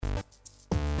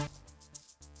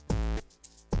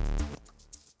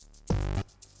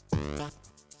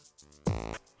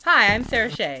Hi, I'm Sarah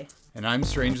Shea. And I'm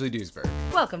Strangely Duesberg.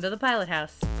 Welcome to the Pilot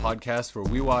House. Podcast where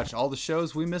we watch all the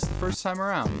shows we missed the first time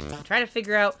around. And try to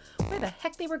figure out where the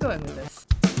heck they were going with this.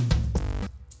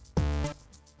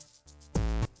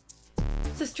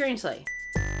 So Strangely,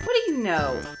 what do you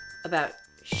know about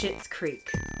Schitt's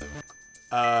Creek?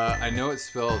 I know it's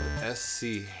spelled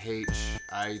Schitt,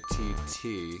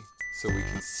 so we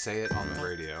can say it on the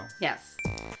radio. Yes.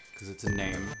 Because it's a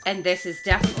name. And this is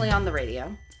definitely on the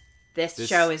radio. This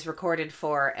show is recorded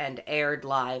for and aired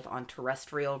live on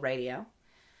terrestrial radio.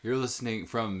 You're listening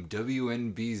from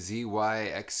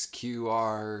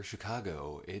WNBZYXQR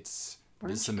Chicago. It's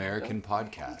This American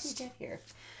Podcast. How did we get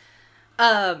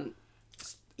here?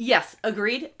 Yes,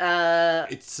 agreed.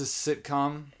 It's a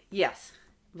sitcom. Yes.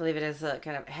 I believe it is a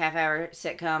kind of half-hour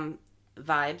sitcom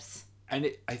vibes. And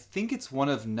I think it's one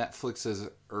of Netflix's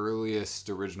earliest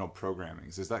original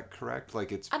programmings. Is that correct?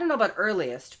 Like it's. I don't know about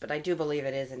earliest, but I do believe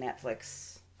it is a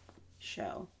Netflix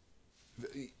show.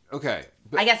 Okay.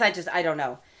 But I guess I don't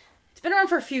know. It's been around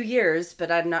for a few years, but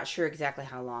I'm not sure exactly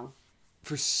how long.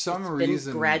 For some reason. It's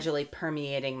been gradually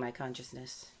permeating my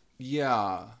consciousness.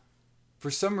 Yeah.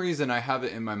 For some reason, I have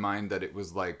it in my mind that it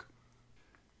was like.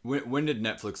 When did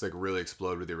Netflix like really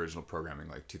explode with the original programming?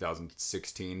 Like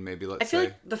 2016, maybe, let's say? I feel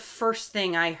like the first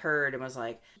thing I heard and was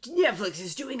like, Netflix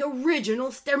is doing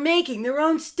originals. They're making their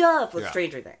own stuff with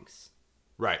Stranger Things.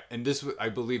 Right. And I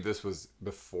believe this was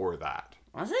before that.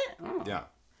 Was it? Oh. Yeah.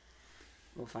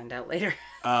 We'll find out later.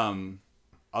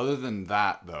 Other than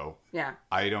that, though, yeah,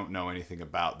 I don't know anything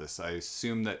about this. I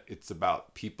assume that it's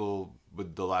about people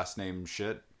with the last name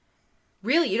Shit.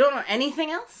 Really? You don't know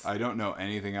anything else? I don't know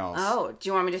anything else. Oh, do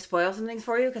you want me to spoil some things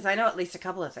for you? Because I know at least a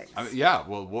couple of things. Yeah,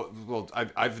 well,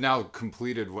 I've now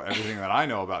completed everything that I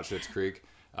know about Schitt's Creek.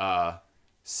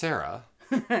 Sarah,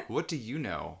 what do you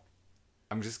know?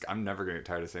 I'm never going to get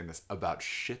tired of saying this, about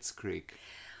Schitt's Creek.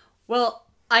 Well,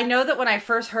 I know that when I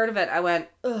first heard of it, I went,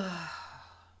 ugh,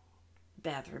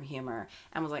 bathroom humor.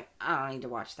 And was like, I don't need to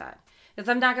watch that. Because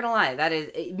I'm not going to lie, that is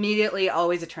immediately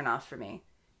always a turnoff for me.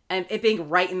 And it being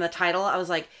right in the title, I was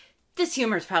like, this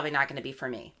humor is probably not going to be for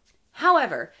me.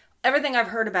 However, everything I've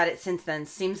heard about it since then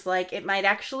seems like it might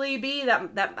actually be,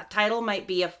 that title might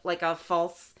be a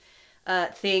false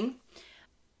thing.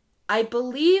 I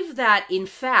believe that, in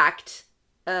fact,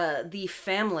 the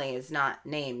family is not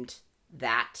named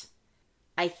that.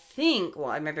 I think,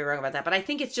 well, I might be wrong about that, but I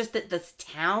think it's just that this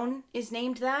town is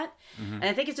named that. Mm-hmm. And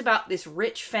I think it's about this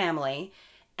rich family.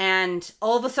 And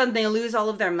all of a sudden they lose all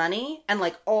of their money. And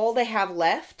like all they have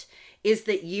left is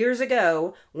that years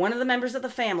ago, one of the members of the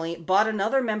family bought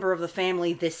another member of the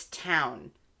family this town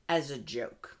as a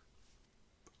joke.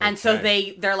 Okay. And so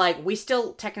they're like, we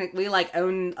still technically like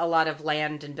own a lot of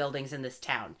land and buildings in this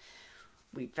town.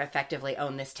 We effectively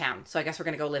own this town. So I guess we're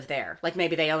going to go live there. Like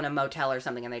maybe they own a motel or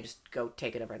something and they just go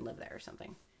take it over and live there or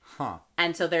something. Huh.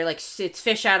 And so they're like, it's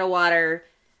fish out of water,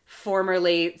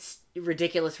 formerly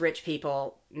ridiculous rich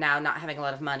people now not having a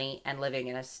lot of money and living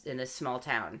in this small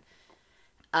town.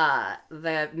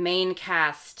 The main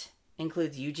cast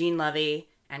includes Eugene Levy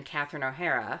and Catherine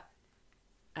O'Hara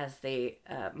as the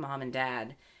mom and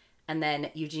dad, and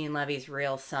then Eugene Levy's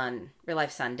real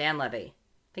life son, Dan Levy,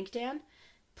 I think Dan,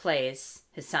 plays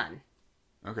his son.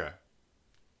 Okay.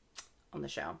 On the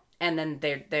show, and then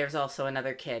there's also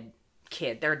another kid.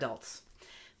 They're adults,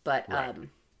 but right.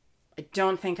 I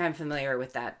don't think I'm familiar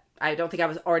with that. I don't think I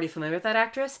was already familiar with that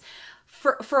actress.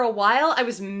 For a while, I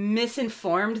was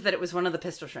misinformed that it was one of the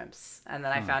Pistol Shrimps. And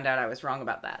then I found out I was wrong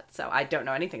about that. So I don't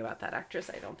know anything about that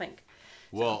actress, I don't think.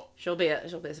 Well, so she'll be a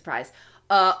surprise.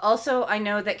 Also, I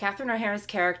know that Catherine O'Hara's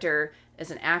character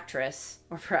is an actress,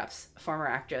 or perhaps a former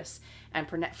actress. And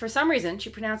for some reason,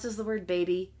 she pronounces the word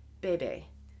baby, bebe.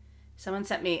 Someone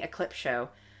sent me a clip show.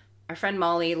 Our friend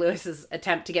Molly Lewis's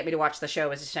attempt to get me to watch the show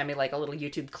was to send me like a little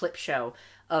YouTube clip show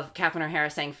of Catherine O'Hara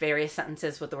saying various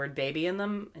sentences with the word baby in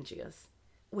them. And she goes,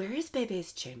 "Where is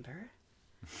Bebe's chamber?"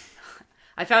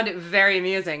 I found it very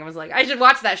amusing. I was like, I should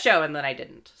watch that show. And then I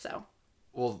didn't. So,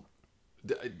 well,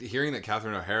 hearing that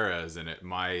Catherine O'Hara is in it,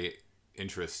 my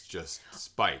interest just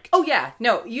spiked. Oh, yeah.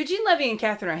 No, Eugene Levy and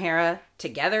Catherine O'Hara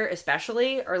together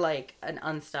especially are like an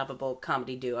unstoppable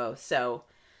comedy duo. So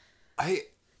I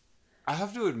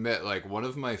have to admit, like, one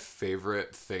of my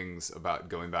favorite things about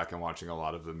going back and watching a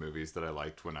lot of the movies that I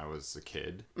liked when I was a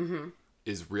kid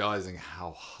is realizing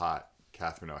how hot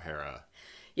Catherine O'Hara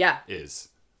is.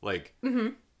 Like,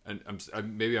 and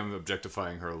maybe I'm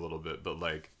objectifying her a little bit, but,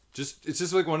 like, it's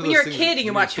just like one of those things. When you're a kid and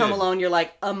you watch Home Alone, you're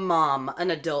like, a mom,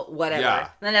 an adult, whatever. Yeah.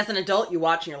 And then as an adult, you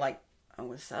watch and you're like, oh,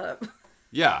 what's up?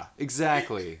 Yeah,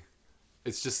 exactly.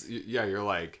 It's just, yeah, you're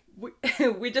like,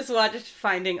 we just watched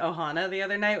Finding Ohana the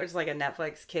other night, which is like a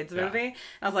Netflix kids Yeah. movie.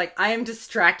 I was like, I am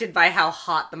distracted by how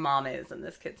hot the mom is in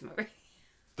this kids movie.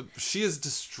 She is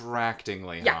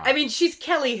distractingly Yeah, hot. I mean, she's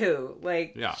Kelly Who.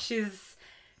 Like, Yeah. she's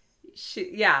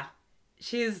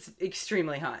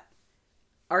extremely hot.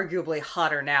 Arguably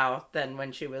hotter now than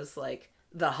when she was like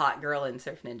the hot girl in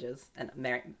Surf Ninjas and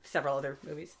several other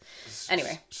movies.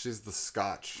 Anyway. She's the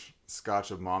scotch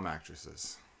of mom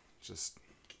actresses. Just...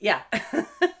 Yeah.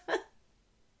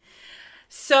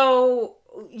 So,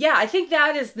 yeah, I think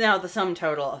that is now the sum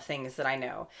total of things that I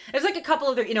know. There's like a couple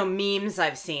other, memes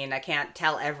I've seen. I can't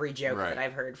tell every joke Right. that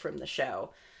I've heard from the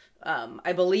show.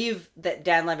 I believe that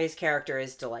Dan Levy's character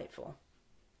is delightful.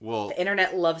 Well, The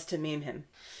internet loves to meme him.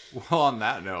 on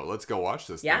that note, let's go watch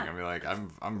this Yeah. thing. I mean, like,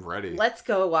 I'm ready. Let's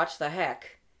go watch the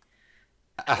heck.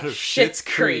 Out of Schitt's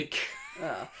Creek.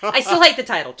 I still hate the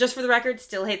title. Just for the record,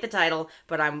 still hate the title,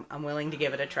 but I'm willing to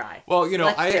give it a try. Well,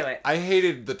 Let's do it. I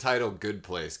hated the title Good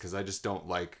Place because I just don't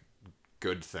like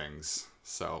good things.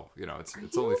 So,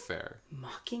 it's only fair.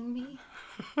 Mocking me?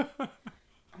 Oh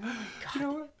my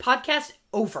god. Podcast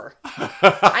over.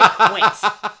 I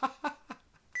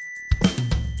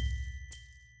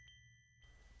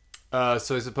quit.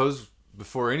 So I suppose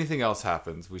before anything else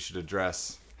happens, we should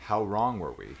address how wrong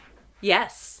were we?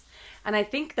 Yes. And I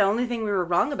think the only thing we were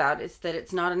wrong about is that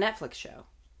it's not a Netflix show.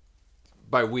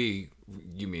 By we,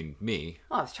 you mean me.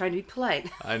 Oh, I was trying to be polite.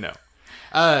 I know.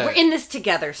 We're in this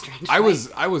together, strangely. I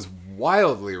was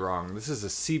wildly wrong. This is a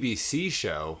CBC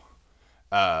show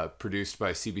produced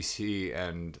by CBC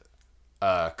and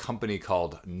a company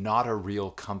called Not a Real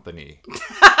Company.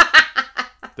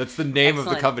 That's the name of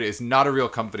the Excellent. company. It's Not a Real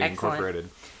Company Excellent. Incorporated.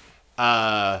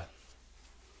 So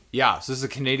this is a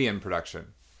Canadian production.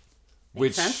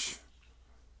 Makes sense.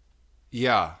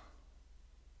 Yeah.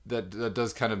 That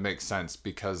does kind of make sense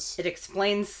because... It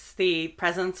explains the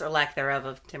presence or lack thereof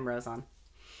of Tim Rozon.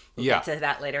 We'll Yeah. get to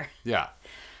that later. Yeah.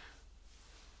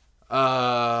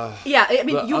 Yeah, I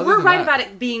mean, But you other were than right that- about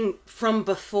it being from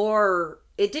before.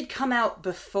 It did come out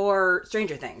before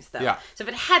Stranger Things, though. Yeah. So if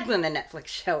it had been a Netflix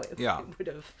show, it Yeah. would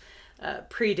have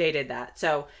predated that.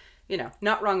 So,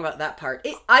 not wrong about that part.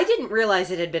 I didn't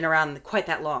realize it had been around quite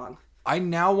that long. I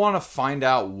now want to find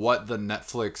out what the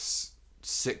Netflix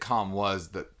sitcom was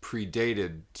that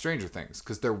predated Stranger Things,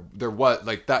 because there was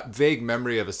like that vague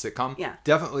memory of a sitcom. Yeah.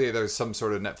 Definitely there's some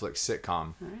sort of Netflix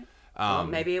sitcom. Well,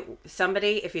 maybe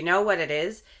somebody, if you know what it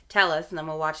is, tell us, and then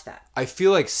we'll watch that. I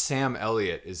feel like Sam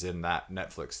Elliott is in that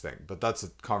Netflix thing, but that's a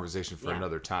conversation for Yeah.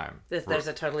 another time. There's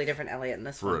a totally different Elliot in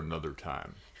this For one. another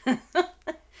time.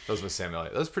 That was with Sam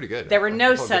Elliott. That was pretty good. There were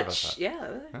no I felt good about such,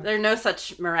 that. there are no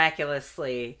such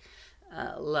miraculously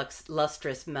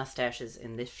lustrous mustaches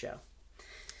in this show.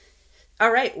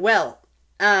 All right, well,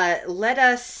 let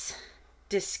us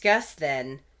discuss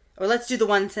then, or let's do the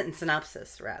one-sentence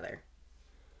synopsis, rather.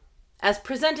 As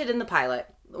presented in the pilot,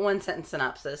 the one-sentence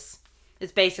synopsis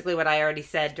is basically what I already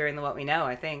said during the What We Know,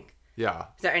 I think. Yeah.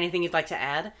 Is there anything you'd like to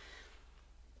add?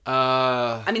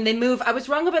 Uh, I mean, I was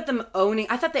wrong about them owning,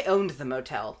 I thought they owned the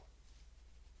motel.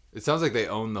 It sounds like they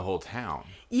own the whole town.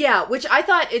 Yeah, which I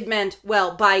thought it meant,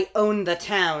 well, by own the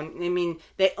town, I mean,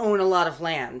 they own a lot of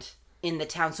land in the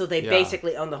town, so they Yeah.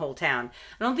 basically own the whole town.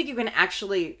 I don't think you can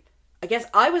actually, I guess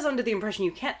I was under the impression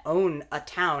you can't own a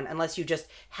town unless you just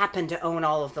happen to own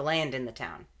all of the land in the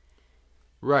town.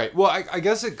 Right. Well, I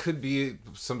guess it could be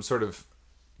some sort of,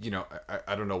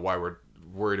 I don't know why we're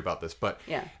worried about this, but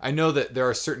Yeah. I know that there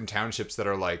are certain townships that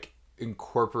are like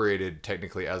incorporated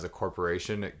technically as a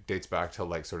corporation. It dates back to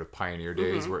like sort of pioneer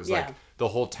days where it's yeah. like the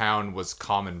whole town was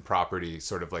common property,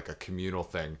 sort of like a communal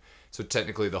thing. So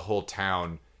technically the whole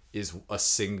town is a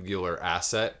singular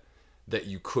asset that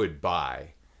you could buy.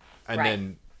 And Right.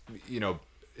 then,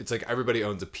 it's like everybody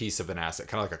owns a piece of an asset,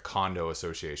 kind of like a condo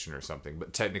association or something.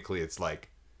 But technically it's like,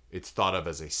 it's thought of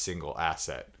as a single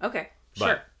asset. Okay, But,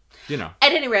 sure.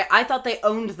 At any rate, I thought they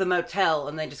owned the motel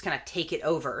and they just kind of take it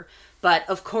over. But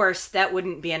of course, that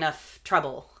wouldn't be enough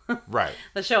trouble. Right.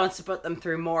 The show wants to put them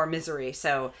through more misery,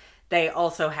 so they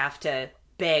also have to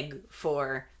beg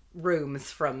for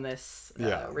rooms from this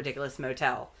Yeah. ridiculous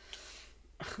motel.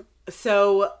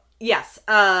 So, yes,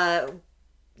 a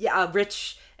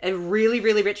really,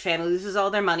 really rich family loses all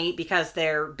their money because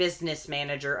their business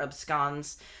manager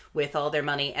absconds with all their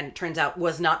money and it turns out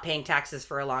was not paying taxes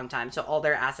for a long time, so all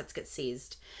their assets get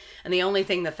seized. And the only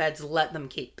thing the feds let them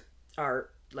keep are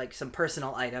like some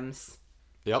personal items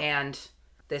Yep. and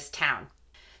this town.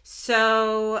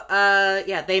 So,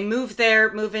 they move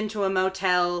into a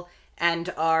motel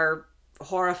and are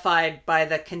horrified by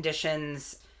the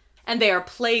conditions And they are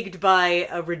plagued by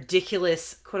a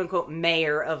ridiculous, quote-unquote,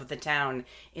 mayor of the town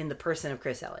in the person of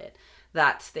Chris Elliott.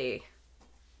 That's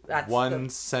one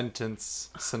sentence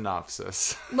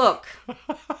synopsis. Look,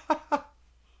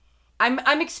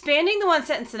 I'm expanding the one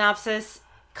sentence synopsis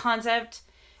concept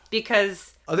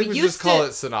because I think we just call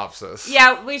it synopsis.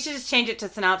 Yeah, we should just change it to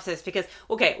synopsis because,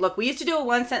 okay, look, we used to do a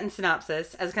one sentence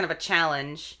synopsis as kind of a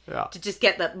challenge to just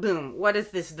get the boom. What is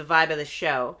the vibe of the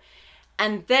show?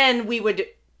 And then we would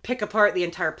pick apart the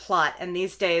entire plot. And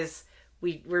these days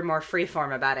we're more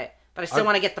freeform about it. But I still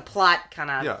want to get the plot kind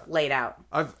of laid out.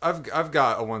 I've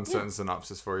got a one sentence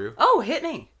synopsis for you. Oh, hit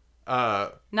me.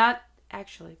 Not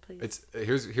actually, please.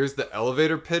 Here's the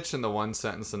elevator pitch and the one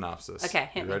sentence synopsis. Okay,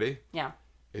 hit me. Ready? Yeah.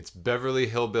 It's Beverly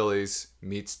Hillbillies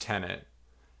meets Tenet,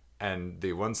 and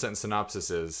the one sentence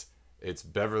synopsis is it's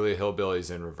Beverly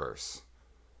Hillbillies in reverse.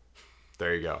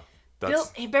 There you go.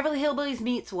 Beverly Hillbillies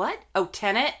meets what? Oh,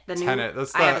 Tenet? Tenet.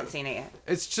 I haven't seen it yet.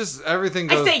 It's just everything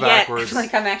goes backwards. I say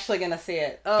like I'm actually going to see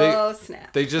it. Oh,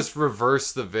 snap. They just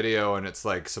reverse the video, and it's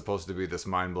like supposed to be this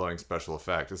mind-blowing special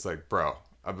effect. It's like, bro,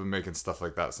 I've been making stuff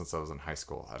like that since I was in high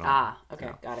school. Okay,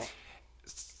 got it.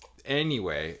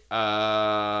 Anyway,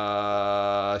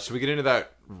 should we get into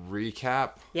that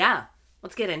recap? Yeah,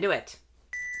 let's get into it.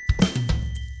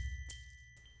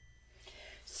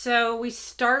 So we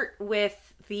start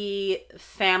with the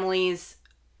family's,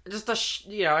 just a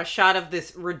shot of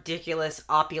this ridiculous,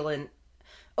 opulent,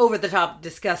 over-the-top,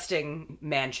 disgusting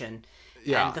mansion.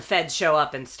 Yeah. And the feds show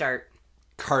up and start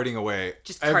carting away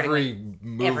every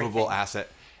movable asset.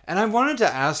 And I wanted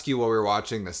to ask you while we were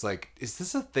watching this, like, is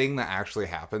this a thing that actually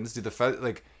happens? Do the feds,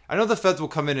 like, I know the feds will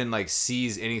come in and, like,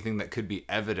 seize anything that could be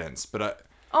evidence, but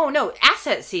oh, no,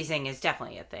 asset seizing is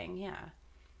definitely a thing, yeah.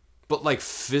 But, like,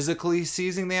 physically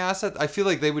seizing the asset? I feel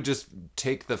like they would just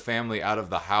take the family out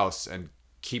of the house and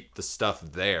keep the stuff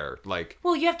there, like...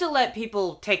 Well, you have to let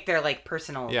people take their, like,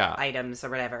 personal items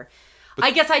or whatever. But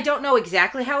I guess I don't know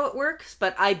exactly how it works,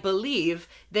 but I believe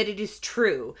that it is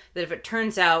true that if it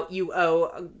turns out you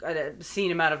owe an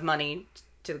obscene amount of money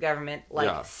to the government,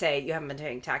 like, say, you haven't been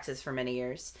paying taxes for many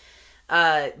years,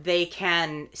 they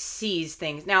can seize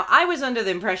things. Now, I was under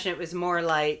the impression it was more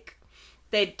like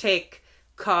they'd take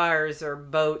cars or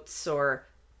boats or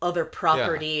other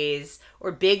properties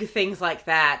or big things like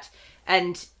that,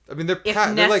 and I mean, they're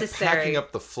like packing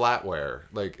up the flatware.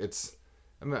 Like, it's...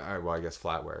 I guess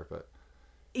flatware, but...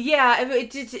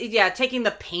 Yeah, taking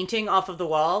the painting off of the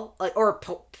wall, like, or a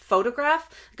photograph,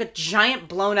 like a giant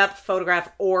blown up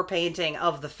photograph or painting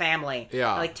of the family.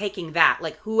 Yeah. Like, taking that.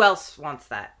 Like, who else wants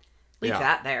that? Leave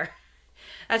that there.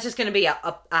 That's just going to be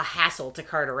a hassle to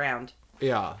cart around.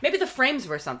 Yeah. Maybe the frames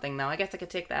were something, though. I guess I could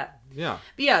take that. Yeah.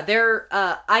 But yeah, they're,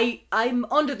 I'm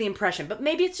under the impression, but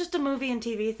maybe it's just a movie and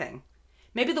TV thing.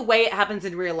 Maybe the way it happens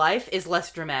in real life is less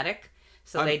dramatic,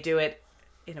 so they do it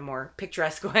in a more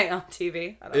picturesque way on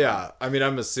TV. I don't know. I mean,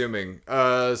 I'm assuming.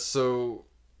 So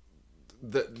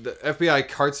the FBI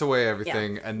carts away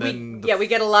everything, and then... we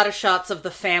get a lot of shots of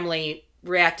the family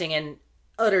reacting in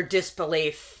utter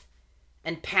disbelief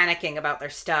and panicking about their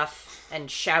stuff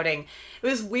and shouting. It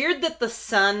was weird that the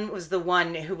son was the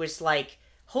one who was, like,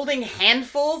 holding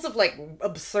handfuls of, like,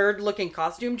 absurd-looking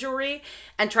costume jewelry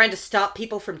and trying to stop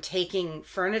people from taking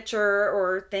furniture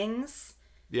or things.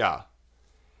 Yeah.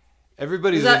 It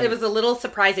was a little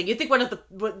surprising. You'd think one of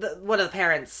the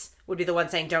parents would be the one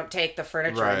saying, "Don't take the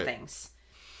furniture and things."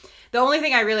 The only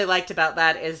thing I really liked about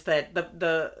that is that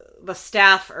the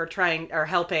staff are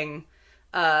helping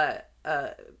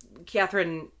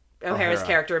Catherine O'Hara's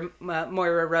character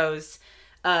Moira Rose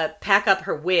pack up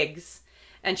her wigs,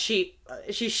 and she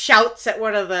shouts at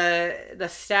one of the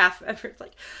staff members,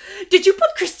 like, "Did you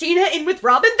put Christina in with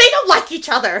Robin? They don't like each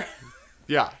other."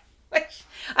 Yeah.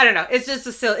 I don't know. It's just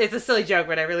a silly joke,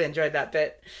 but I really enjoyed that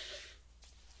bit.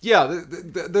 Yeah,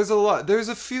 there's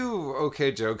a few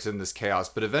okay jokes in this chaos,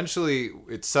 but eventually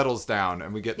it settles down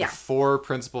and we get the four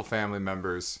principal family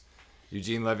members: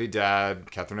 Eugene Levy,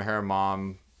 dad; Catherine O'Hara,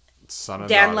 mom; son and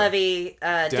Dan daughter. Levy,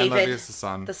 David Levy is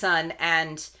the son.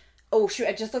 And oh shoot,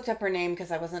 I just looked up her name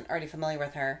because I wasn't already familiar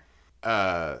with her.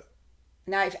 Now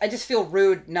I just feel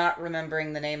rude not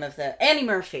remembering the name of Annie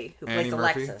Murphy, who plays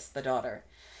Alexis, the daughter.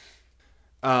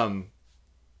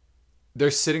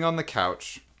 They're sitting on the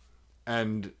couch,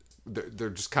 and they're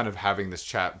just kind of having this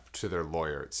chat to their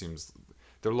lawyer. It seems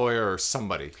their lawyer or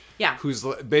somebody, who's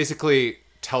basically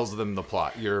tells them the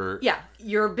plot.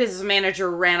 Your business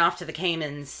manager ran off to the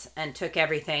Caymans and took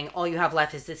everything. All you have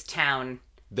left is this town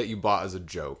that you bought as a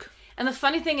joke. And the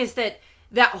funny thing is that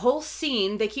whole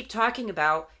scene they keep talking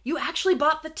about, you actually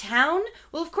bought the town?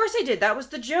 Well, of course I did. That was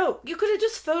the joke. You could have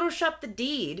just photoshopped the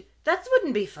deed That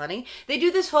wouldn't be funny. They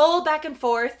do this whole back and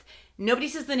forth. Nobody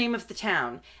says the name of the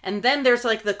town. And then there's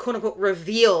like the quote unquote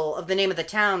reveal of the name of the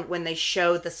town when they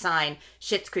show the sign,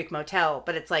 Schitt's Creek Motel.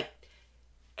 But it's like,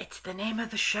 it's the name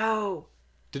of the show.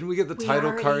 Didn't we get the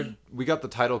title card? We got the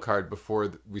title card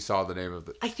before we saw the name of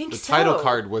the... I think the so. The title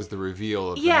card was the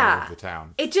reveal of the name of the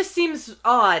town. It just seems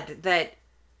odd that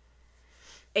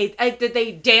that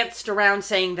they danced around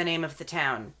saying the name of the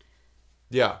town.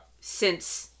 Yeah.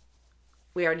 Since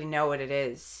we already know what it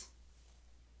is.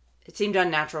 It seemed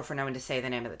unnatural for no one to say the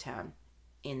name of the town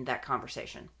in that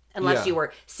conversation. Unless you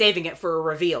were saving it for a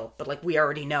reveal. But like we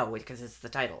already know because it's the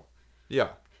title. Yeah.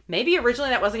 Maybe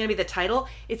originally that wasn't going to be the title.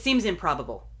 It seems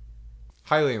improbable.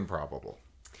 Highly improbable.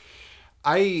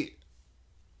 I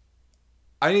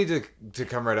need to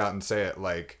come right out and say it.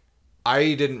 Like,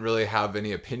 I didn't really have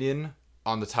any opinion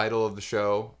on the title of the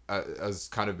show as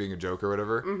kind of being a joke or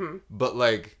whatever. Mm-hmm. But,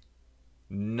 like,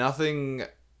 nothing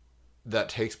that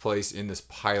takes place in this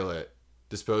pilot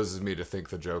disposes me to think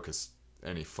the joke is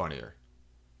any funnier.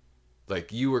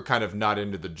 Like, you were kind of not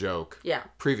into the joke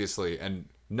previously, and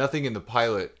nothing in the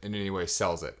pilot in any way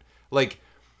sells it. Like,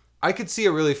 I could see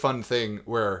a really fun thing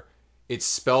where it's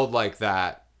spelled like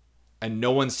that and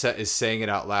no one is saying it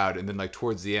out loud, and then like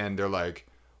towards the end they're like,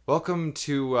 welcome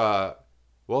to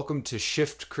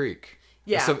Shift Creek.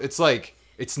 Yeah. So it's like,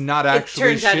 it's not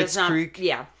actually Schitt's Creek.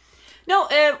 Yeah. No,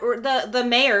 the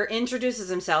mayor introduces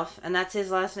himself and that's his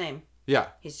last name. Yeah.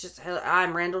 He's just,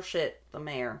 I'm Randall Schitt, the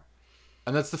mayor.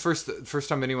 And that's the first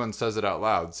time anyone says it out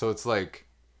loud. So it's like,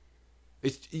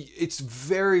 it's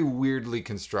very weirdly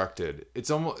constructed.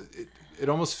 It's almost it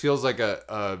almost feels like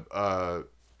a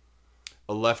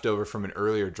leftover from an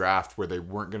earlier draft where they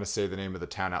weren't going to say the name of the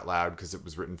town out loud because it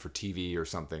was written for TV or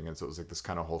something, and so it was like this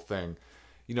kind of whole thing.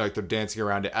 You know, like they're dancing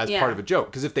around it as part of a joke.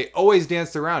 Because if they always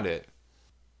danced around it,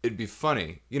 it'd be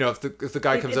funny. You know, if the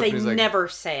guy comes up and he's like, they never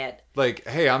say it. Like,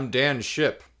 hey, I'm Dan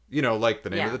Ship. You know, like the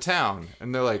name of the town,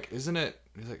 and they're like, isn't it?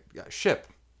 He's like, yeah, Ship,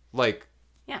 like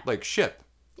ship.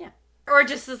 Or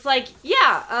just it's like,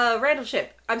 Randall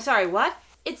Ship. I'm sorry, what?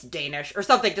 It's Danish or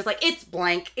something. Just like, it's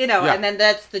blank, you know. Yeah. And then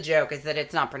that's the joke, is that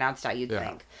it's not pronounced how you'd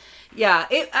think. Yeah,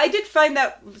 I did find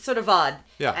that sort of odd.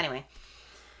 Yeah. Anyway.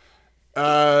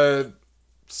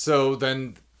 So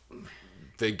then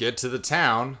they get to the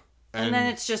town. And then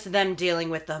it's just them dealing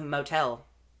with the motel.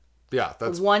 Yeah,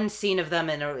 that's... one scene of them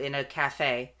in a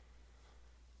cafe.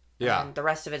 Yeah. And the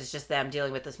rest of it is just them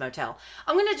dealing with this motel.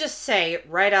 I'm going to just say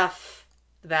right off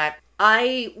the bat,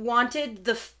 I wanted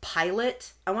the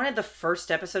pilot, I wanted the first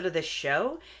episode of this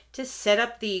show to set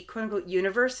up the quote-unquote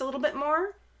universe a little bit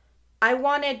more. I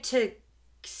wanted to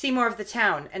see more of the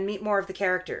town and meet more of the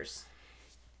characters.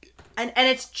 And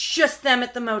it's just them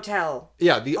at the motel.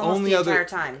 Yeah, the only other... entire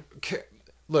time.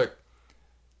 Look,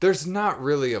 there's not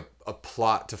really a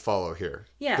plot to follow here.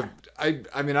 Yeah.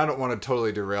 I mean, I don't want to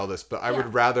totally derail this, but I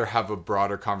would rather have a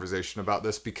broader conversation about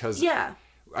this because... Yeah.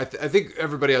 I think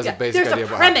everybody has a basic idea. There's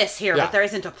a premise here, but there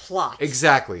isn't a plot.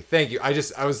 Exactly. Thank you. I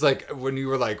was like, when you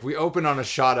were like, we open on a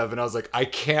shot of, and I was like, I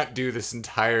can't do this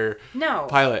entire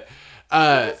pilot.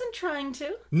 I wasn't trying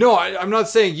to. No, I'm not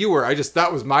saying you were.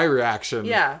 That was my reaction.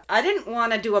 Yeah. I didn't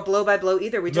want to do a blow by blow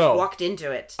either. We just walked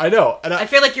into it. I know. And I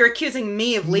feel like you're accusing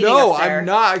me of leading us there. No, I'm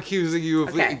not accusing you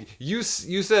of leading. You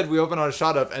said we opened on a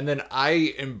shot of, and then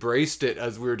I embraced it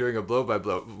as we were doing a blow by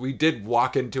blow. We did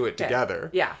walk into it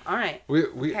together. Yeah. All right.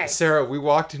 Sarah, we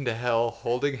walked into hell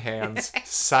holding hands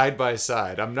side by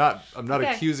side. I'm not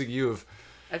accusing you of...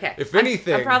 Okay. If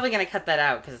anything... I'm probably going to cut that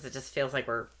out because it just feels like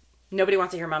nobody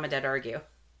wants to hear Mom and Dad argue.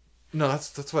 No,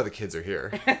 that's why the kids are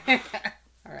here.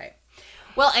 All right.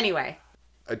 Well, anyway.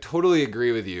 I totally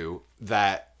agree with you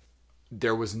that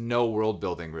there was no world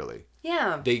building, really.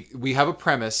 Yeah. We have a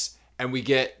premise, and we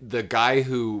get the guy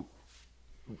who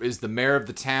is the mayor of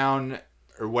the town,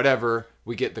 or whatever.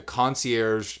 We get the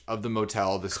concierge of the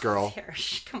motel, this girl.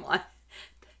 Concierge, come on.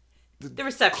 The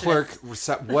receptionist. Clerk,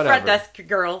 whatever. The front desk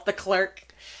girl, the clerk.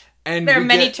 And there are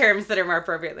many terms that are more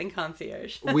appropriate than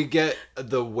concierge. We get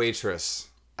the waitress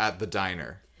at the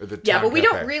diner. Or the but we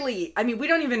don't really... I mean, we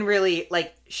don't even really...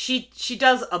 Like, she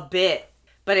does a bit,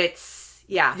 but it's...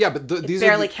 Yeah. Yeah, but these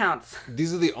barely counts.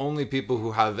 These are the only people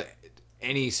who have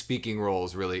any speaking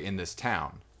roles, really, in this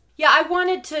town. Yeah, I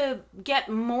wanted to get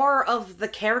more of the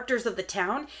characters of the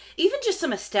town. Even just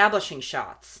some establishing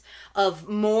shots of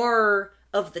more...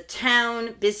 of the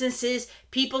town, businesses,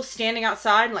 people standing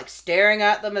outside and like staring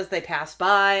at them as they pass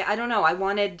by. I don't know. I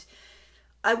wanted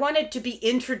to be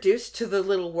introduced to the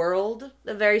little world,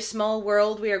 the very small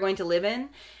world we are going to live in.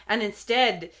 And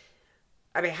instead,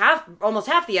 I mean, almost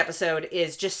half the episode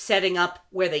is just setting up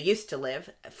where they used to live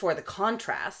for the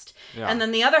contrast. Yeah. And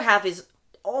then the other half is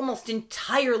almost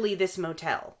entirely this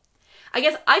motel. I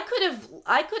guess I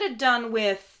could have done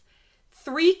with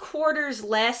 3/4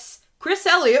 less. Chris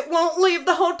Elliott won't leave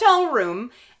the hotel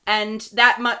room, and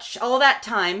that much, all that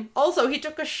time. Also, he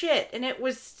took a shit, and it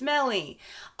was smelly.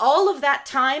 All of that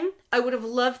time, I would have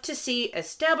loved to see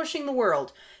establishing the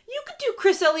world. You could do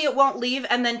Chris Elliott won't leave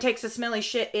and then takes a smelly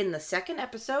shit in the second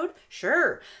episode,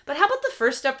 sure. But how about the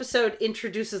first episode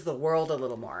introduces the world a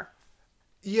little more?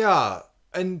 Yeah,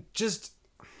 and just...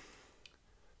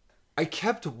 I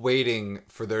kept waiting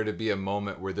for there to be a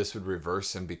moment where this would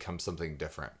reverse and become something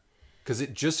different. Because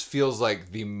it just feels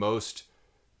like the most,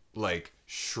 like,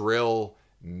 shrill,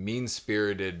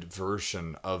 mean-spirited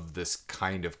version of this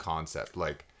kind of concept.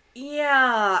 Like...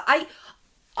 Yeah,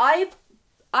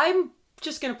 I'm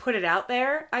just gonna put it out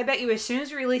there. I bet you as soon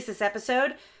as we release this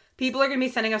episode, people are gonna be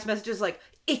sending us messages like,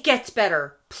 it gets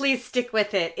better. Please stick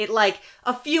with it. It, like,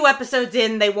 a few episodes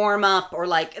in, they warm up, or,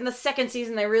 like, in the second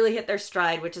season, they really hit their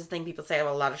stride, which is the thing people say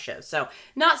about a lot of shows. So,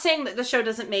 not saying that the show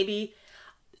doesn't maybe...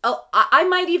 Oh, I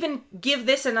might even give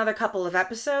this another couple of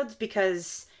episodes,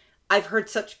 because I've heard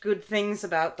such good things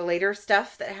about the later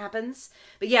stuff that happens.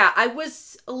 But yeah, I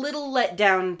was a little let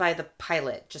down by the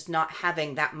pilot, just not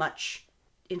having that much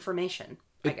information,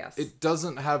 I guess. It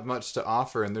doesn't have much to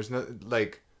offer, and there's no,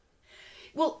 like...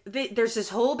 Well, there's this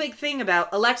whole big thing about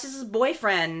Alexis's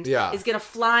boyfriend is going to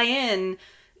fly in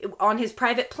on his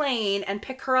private plane and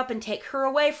pick her up and take her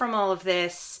away from all of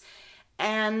this.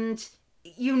 And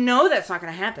you know that's not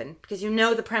going to happen because you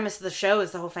know the premise of the show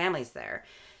is the whole family's there.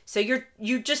 So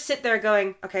you just sit there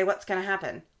going, okay, what's going to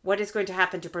happen? What is going to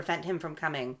happen to prevent him from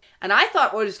coming? And I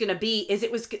thought what it was going to be is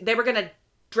they were going to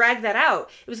drag that out.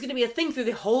 It was going to be a thing through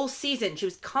the whole season. She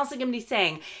was constantly going to be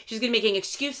saying she's going to be making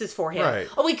excuses for him. Right.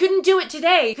 Oh, we couldn't do it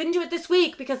today. We couldn't do it this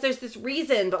week because there's this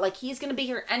reason, but like he's going to be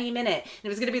here any minute. And it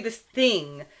was going to be this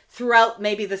thing throughout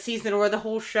maybe the season or the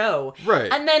whole show.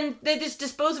 Right. And then they just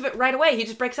dispose of it right away. He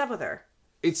just breaks up with her.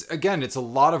 It's a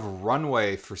lot of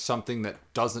runway for something that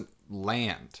doesn't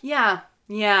land.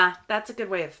 Yeah, that's a good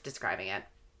way of describing it.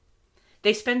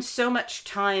 They spend so much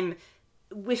time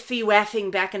whiffy-waffing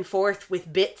back and forth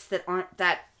with bits that aren't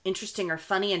that interesting or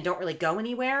funny and don't really go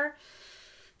anywhere.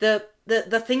 The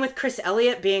thing with Chris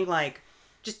Elliott being like,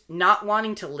 just not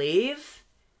wanting to leave,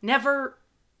 never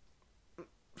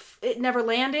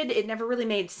landed. It never really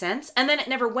made sense. And then it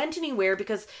never went anywhere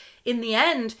because in the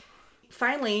end,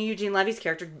 finally, Eugene Levy's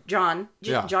character,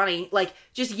 Johnny, like,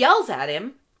 just yells at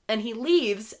him, and he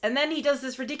leaves, and then he does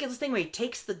this ridiculous thing where he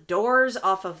takes the doors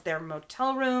off of their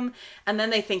motel room, and then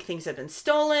they think things have been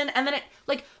stolen, and then it,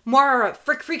 like, Mara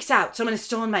freaks out, someone has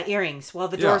stolen my earrings while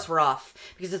the doors were off,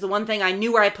 because it's the one thing I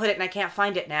knew where I put it, and I can't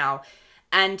find it now.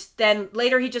 And then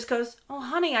later he just goes, oh,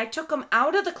 honey, I took them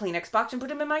out of the Kleenex box and put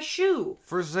them in my shoe.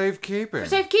 For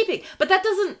safekeeping. But that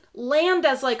doesn't land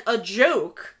as, like, a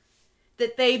joke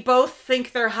that they both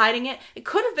think they're hiding it. It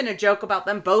could have been a joke about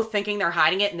them both thinking they're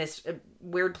hiding it in this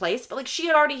weird place, but like she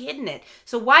had already hidden it.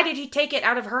 So why did he take it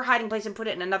out of her hiding place and put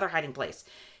it in another hiding place?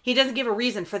 He doesn't give a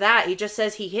reason for that. He just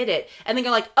says he hid it. And then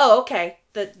go like, oh, okay,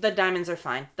 the diamonds are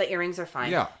fine. The earrings are fine.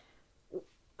 Yeah.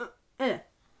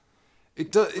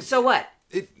 It does. So what?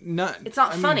 It's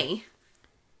not funny. Mean,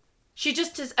 she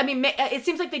just is. I mean, it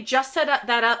seems like they just set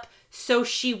that up so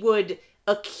she would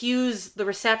accuse the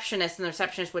receptionist, and the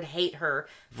receptionist would hate her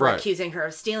for accusing her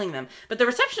of stealing them. But the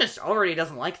receptionist already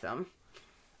doesn't like them.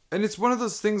 And it's one of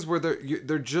those things where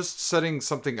they're just setting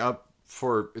something up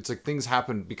for, it's like things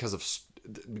happen because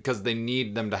they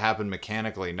need them to happen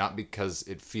mechanically, not because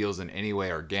it feels in any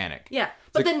way organic. Yeah,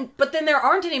 but then there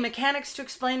aren't any mechanics to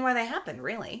explain why they happen,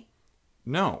 really.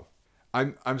 No,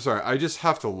 I'm sorry. I just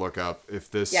have to look up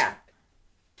if this. Yeah.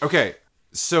 Okay.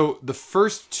 So the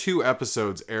first 2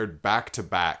 episodes aired back to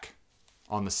back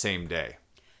on the same day.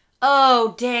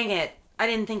 Oh, dang it. I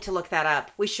didn't think to look that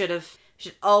up. We should have. We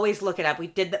should always look it up. We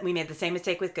did that. We made the same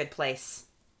mistake with Good Place.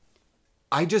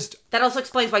 That also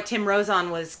explains why Tim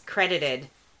Rozon was credited.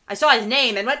 I saw his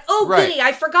name and went, oh, goody,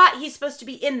 I forgot he's supposed to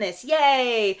be in this.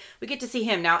 Yay. We get to see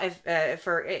him now. If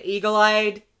for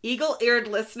eagle-eared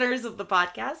listeners of the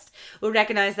podcast will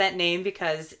recognize that name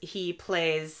because he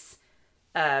plays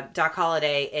Doc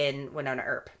Holliday in Winona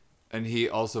Earp. And he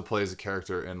also plays a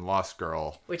character in Lost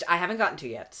Girl. Which I haven't gotten to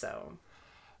yet, so.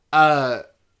 I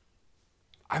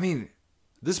mean,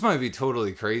 this might be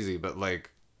totally crazy, but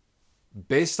like,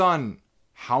 based on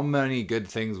how many good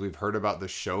things we've heard about the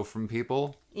show from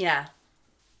people. Yeah.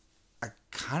 I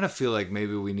kind of feel like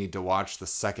maybe we need to watch the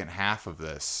second half of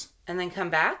this. And then come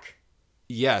back?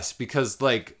 Yes, because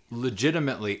like,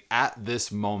 legitimately, at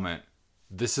this moment,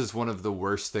 this is one of the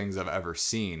worst things I've ever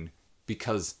seen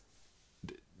because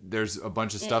there's a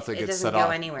bunch of stuff that It gets doesn't set go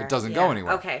off. anywhere. It doesn't Yeah. go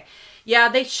anywhere. Okay. Yeah,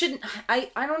 they shouldn't. I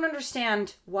don't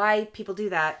understand why people do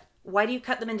that. Why do you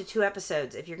cut them into 2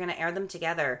 episodes if you're going to air them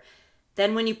together?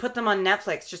 Then when you put them on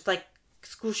Netflix, just like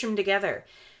squish them together.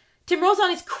 Tim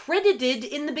Rozon is credited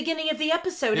in the beginning of the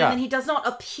episode, Yeah. and then he does not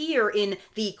appear in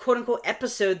the quote-unquote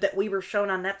episode that we were shown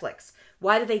on Netflix.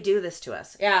 Why do they do this to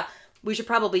us? Yeah, we should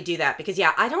probably do that, because,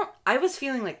 yeah, I was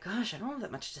feeling like, gosh, I don't have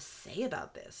that much to say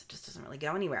about this. It just doesn't really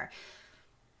go anywhere.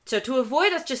 So to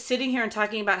avoid us just sitting here and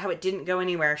talking about how it didn't go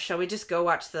anywhere, shall we just go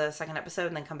watch the second episode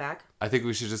and then come back? I think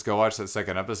we should just go watch that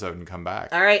second episode and come back.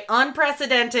 All right,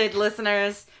 unprecedented,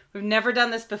 listeners. We've never done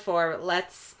this before.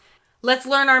 Let's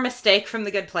learn our mistake from The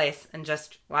Good Place and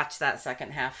just watch that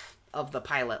second half of the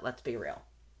pilot. Let's be real.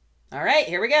 All right,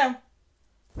 here we go.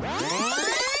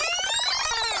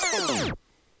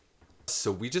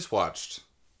 So we just watched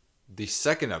the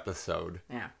second episode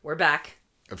Yeah, we're back.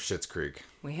 of Schitt's Creek.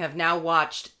 We have now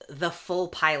watched the full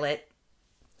pilot,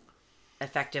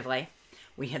 effectively.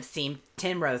 We have seen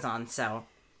Tim Rozon, so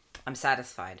I'm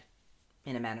satisfied,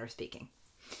 in a manner of speaking.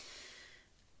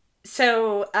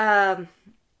 So,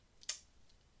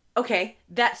 okay,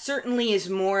 that certainly is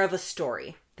more of a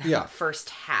story than Yeah. the first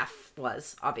half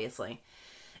was, obviously.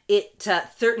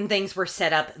 Certain things were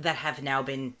set up that have now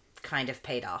been kind of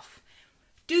paid off.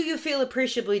 Do you feel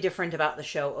appreciably different about the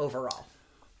show overall?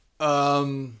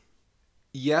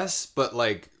 Yes, but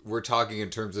like we're talking in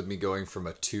terms of me going from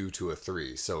a 2 to a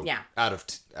 3. So Yeah. out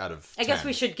of I guess 10.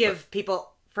 we should give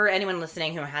people, for anyone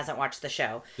listening who hasn't watched the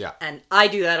show, Yeah. and I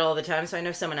do that all the time, so I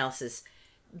know someone else's.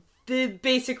 The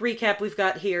basic recap we've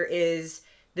got here is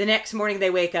the next morning they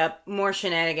wake up, more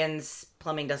shenanigans,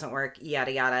 plumbing doesn't work,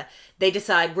 yada yada. They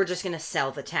decide we're just going to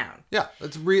sell the town. Yeah,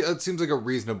 it seems like a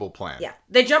reasonable plan. Yeah.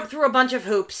 They jump through a bunch of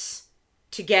hoops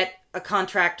to get a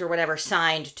contract or whatever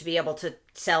signed to be able to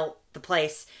sell the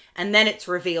place, and then it's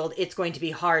revealed it's going to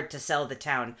be hard to sell the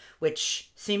town, which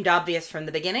seemed obvious from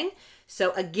the beginning.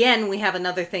 So again, we have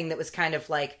another thing that was kind of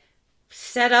like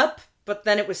set up, but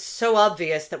then it was so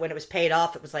obvious that when it was paid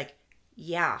off, it was like,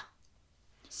 yeah.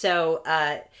 So,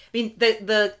 I mean,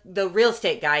 the real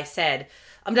estate guy said,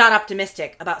 I'm not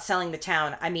optimistic about selling the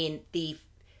town. I mean, the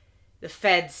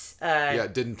feds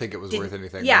Didn't think it was worth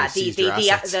anything. Yeah, They seized your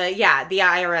assets. the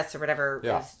IRS or whatever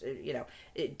Yeah. was,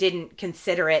 it didn't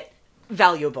consider it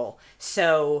valuable.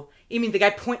 So, I mean, the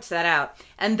guy points that out,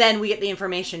 and then we get the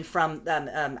information from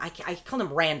I called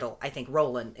him Randall, I think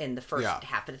Roland in the first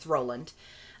half, but it's Roland,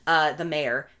 the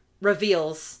mayor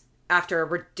reveals after a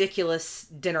ridiculous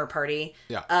dinner party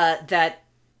that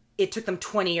it took them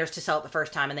 20 years to sell it the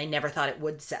first time, and they never thought it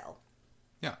would sell.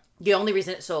 Yeah. The only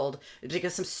reason it sold is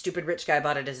because some stupid rich guy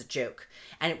bought it as a joke,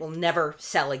 and it will never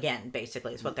sell again.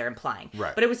 Basically, is what they're implying.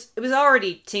 Right. But it was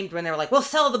already seemed when they were like, "We'll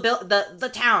sell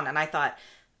the town," and I thought,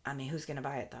 I mean, who's gonna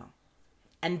buy it though?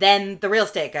 And then the real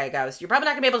estate guy goes, "You're probably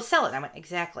not gonna be able to sell it." And I went,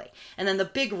 "Exactly." And then the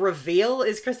big reveal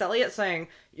is Chris Elliott saying,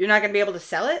 "You're not gonna be able to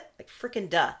sell it." Like freaking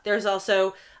duh. There's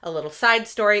also a little side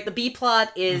story. The B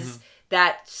plot is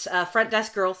that front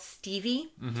desk girl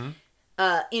Stevie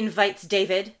invites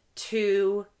David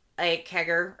to a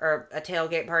kegger or a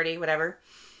tailgate party, whatever.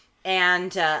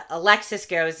 And Alexis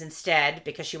goes instead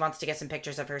because she wants to get some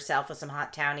pictures of herself with some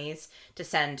hot townies to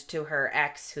send to her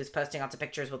ex, who's posting lots of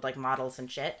pictures with like models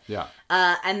and shit. Yeah.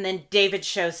 And then David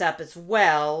shows up as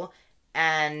well.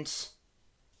 And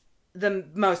the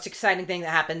most exciting thing that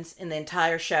happens in the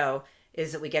entire show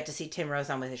is that we get to see Tim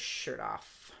Rozon with his shirt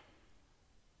off.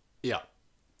 Yeah.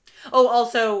 Oh,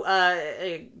 also,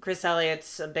 Chris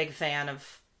Elliott's a big fan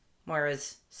of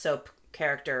Moira's soap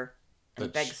character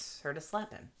and begs her to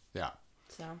slap him. Yeah.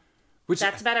 So Which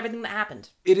that's about everything that happened.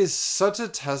 it is such a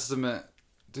testament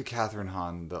to Catherine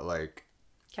Hahn that like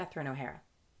Catherine O'Hara.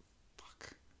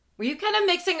 Fuck. Were you kind of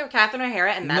mixing up Catherine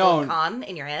O'Hara and Madeline Kahn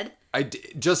in your head?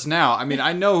 Just now. I mean,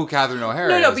 I know who Catherine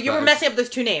O'Hara is. No, but you were messing up those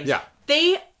two names. Yeah.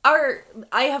 They are,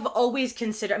 I have always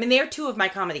considered, I mean, they are two of my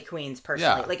comedy queens,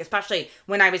 personally. Yeah. Like, especially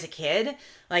when I was a kid,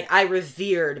 like, I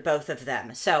revered both of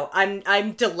them. So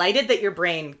I'm delighted that your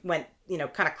brain went,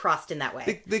 kind of crossed in that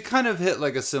way. They kind of hit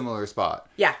like a similar spot.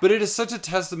 Yeah. But it is such a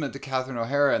testament to Catherine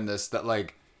O'Hara in this that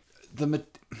like the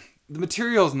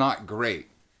material is not great.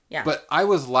 Yeah. But I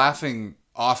was laughing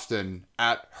often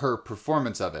at her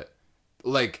performance of it.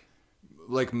 Like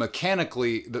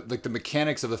mechanically, the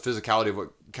mechanics of the physicality of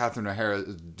what Catherine O'Hara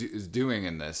is doing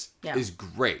in this is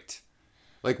great.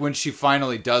 Like when she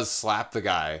finally does slap the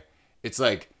guy, it's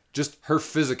like just her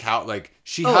physical, like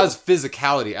she has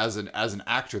physicality as an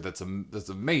actor that's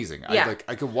amazing. Yeah.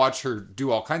 I could watch her do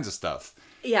all kinds of stuff.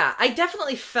 Yeah, I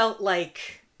definitely felt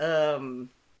like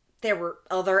there were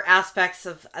other aspects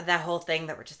of that whole thing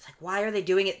that were just like, why are they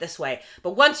doing it this way?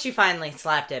 But once she finally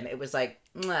slapped him, it was like,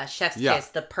 chef's kiss,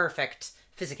 the perfect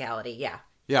physicality. Yeah.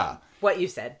 Yeah. What you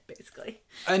said, basically.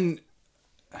 And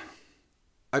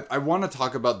I want to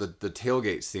talk about the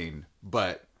tailgate scene,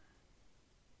 but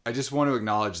I just want to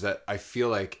acknowledge that I feel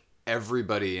like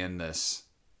everybody in this,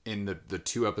 in the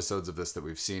 2 episodes of this that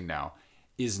we've seen now,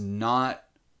 is not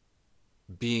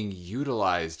being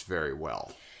utilized very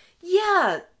well.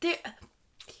 Yeah.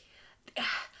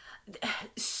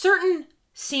 Certain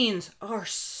scenes are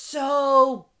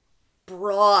so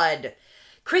broad.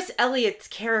 Chris Elliott's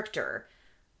character,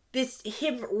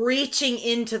 him reaching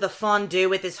into the fondue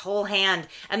with his whole hand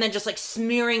and then just like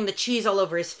smearing the cheese all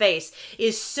over his face,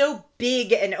 is so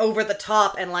big and over the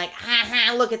top and like, ha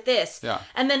ha, look at this. Yeah.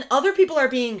 And then other people are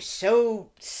being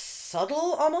so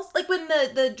subtle almost. Like when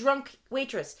the drunk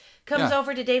waitress comes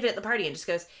over to David at the party and just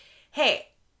goes, hey,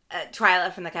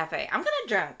 Twyla from the cafe, I'm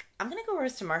gonna go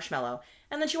roast a marshmallow.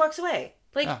 And then she walks away.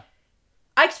 Like,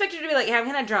 I expected her to be like, yeah, I'm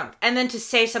kind of drunk. And then to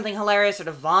say something hilarious or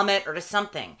to vomit or to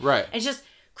something. Right. And it's just,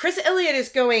 Chris Elliott is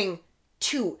going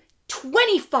to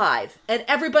 25 and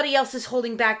everybody else is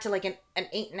holding back to like an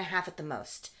 8.5 at the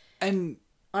most. And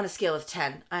on a scale of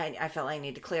 10, I felt like I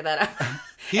need to clear that up.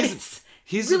 he's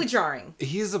really jarring.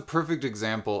 He's a perfect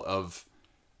example of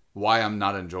why I'm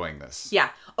not enjoying this. Yeah.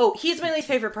 Oh, he's my least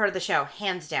favorite part of the show,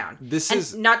 hands down.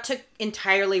 And not to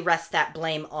entirely rest that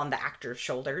blame on the actor's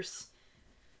shoulders.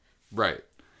 Right.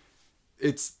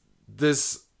 It's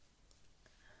this,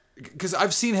 because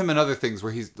I've seen him in other things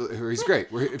where he's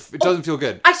great, where it doesn't feel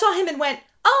good. I saw him and went,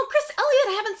 oh, Chris Elliott,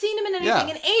 I haven't seen him in anything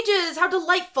in ages. How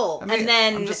delightful. I mean, and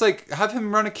then I'm just like, have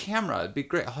him run a camera. It'd be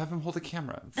great. I'll have him hold a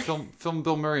camera. Film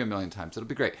Bill Murray a million times. It'll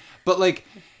be great. But like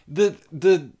the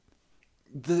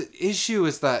issue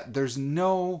is that there's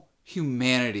no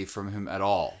humanity from him at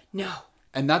all. No.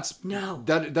 And that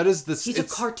is this. He's a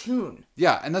cartoon.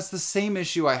 Yeah, and that's the same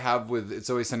issue I have with It's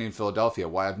Always Sunny in Philadelphia.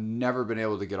 Why I've never been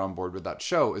able to get on board with that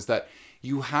show is that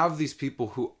you have these people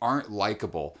who aren't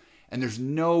likable, and there's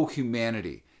no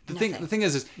humanity. The thing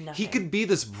is he could be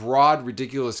this broad,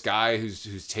 ridiculous guy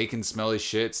who's taking smelly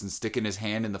shits and sticking his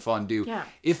hand in the fondue. Yeah.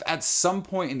 If at some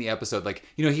point in the episode, like,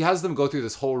 you know, he has them go through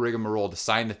this whole rigmarole to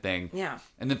sign the thing. Yeah.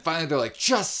 And then finally they're like,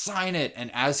 just sign it.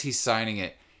 And as he's signing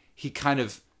it, he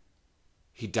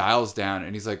dials down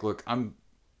and he's like, look, I'm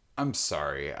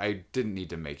sorry. I didn't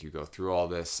need to make you go through all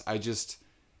this. I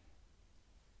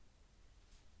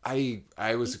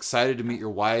was excited to meet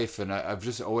your wife, and I've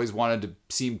just always wanted to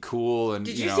seem cool. And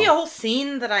did you see a whole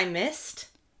scene that I missed?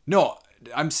 No,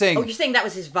 I'm saying. Oh, you're saying that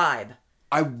was his vibe.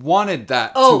 I wanted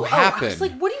that to happen. I was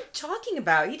like, what are you talking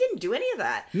about? He didn't do any of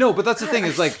that. No, but that's the thing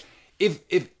is like,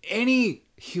 if any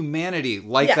humanity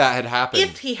like that had happened,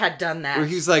 if he had done that, where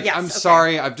he's like, I'm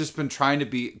sorry, I've just been trying to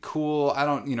be cool. I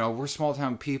don't, we're small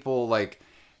town people. Like,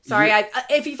 sorry,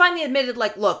 if he finally admitted,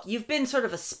 like, look, you've been sort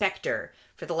of a specter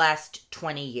for the last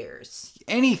 20 years.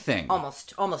 Anything.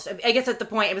 Almost. I guess at the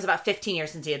point, it was about 15 years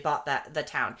since he had bought the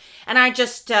town. And I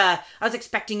was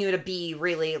expecting you to be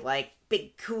really, like,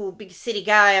 big, cool, big city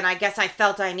guy, and I guess I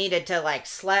felt I needed to, like,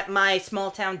 slap my small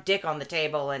town dick on the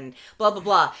table and blah, blah,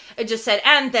 blah. It just said,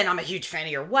 and then I'm a huge fan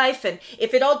of your wife, and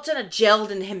if it all kind of gelled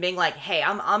into him being like, hey,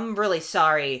 I'm really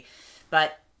sorry,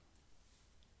 but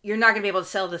you're not going to be able to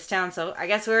sell this town, so I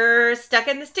guess we're stuck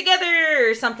in this together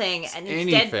or something. And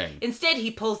instead he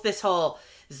pulls this whole,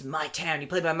 this is my town, you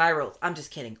play by my rules. I'm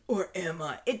just kidding. Or am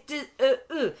I?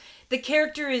 The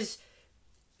character is,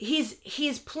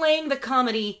 he's playing the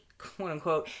comedy, quote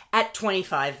unquote, at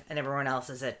 25, and everyone else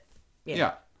is at,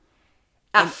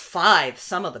 at 5,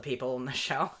 some of the people in the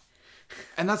show.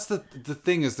 And that's the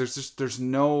thing is there's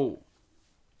no,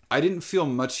 I didn't feel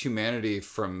much humanity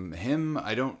from him.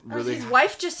 I don't really. His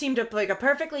wife just seemed like a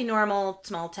perfectly normal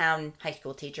small town high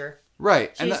school teacher.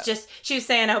 Right. She was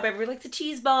saying, I hope everybody likes the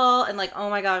cheese ball, and like, oh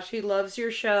my gosh, he loves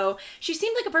your show. She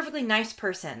seemed like a perfectly nice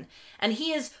person. And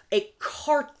he is a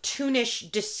cartoonish,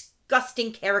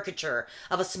 disgusting caricature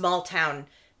of a small town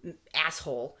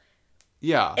asshole.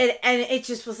 Yeah. And it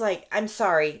just was like, I'm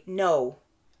sorry, no,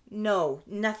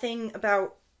 nothing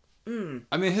about.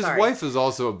 I mean, his wife is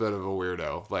also a bit of a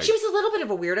weirdo. Like, she was a little bit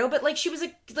of a weirdo, but like she was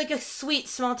a sweet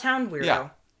small town weirdo. Yeah.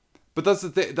 But that's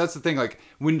the thing. Like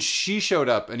when she showed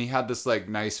up and he had this like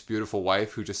nice, beautiful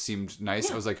wife who just seemed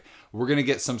nice, I was like, we're gonna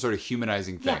get some sort of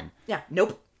humanizing thing. Yeah.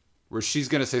 Nope. Where she's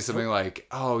gonna say something like,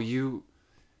 "Oh, you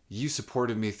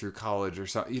supported me through college," or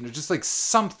something. Just like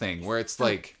something where it's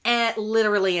like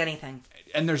literally anything.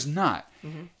 And there's not.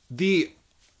 Mm-hmm. The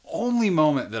only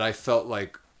moment that I felt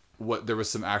like there was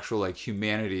some actual like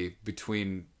humanity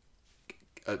between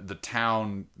the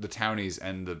townies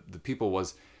and the people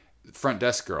was front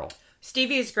desk girl.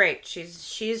 Stevie is great.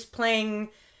 She's playing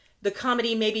the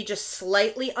comedy maybe just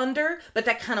slightly under, but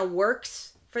that kind of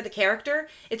works for the character.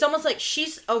 It's almost like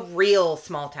she's a real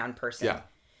small town person. Yeah.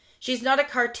 She's not a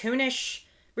cartoonish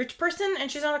rich person,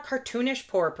 and she's not a cartoonish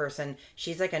poor person.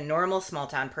 She's like a normal small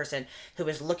town person who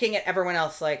is looking at everyone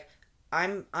else like,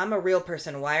 I'm a real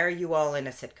person. Why are you all in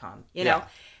a sitcom? You know?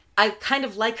 I kind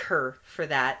of like her for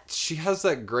that. She has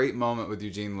that great moment with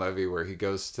Eugene Levy where he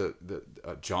goes to the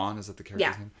John, is that the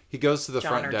character's name? He goes to the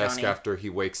John front desk Johnny. after he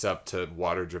wakes up to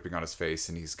water dripping on his face,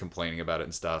 and he's complaining about it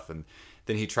and stuff, and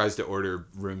then he tries to order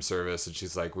room service, and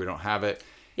she's like, we don't have it.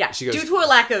 Yeah, she goes, due to a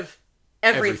lack of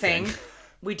everything.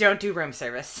 We don't do room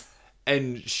service.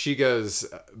 And she goes,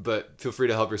 but feel free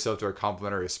to help yourself to our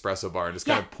complimentary espresso bar, and just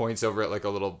kind of points over it like a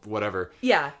little whatever.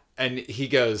 Yeah. And he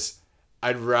goes,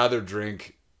 I'd rather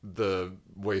drink the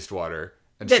wastewater.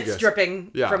 And That's she goes,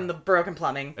 dripping from the broken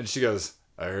plumbing. And she goes,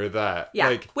 I heard that. Yeah.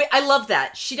 Like, wait, I love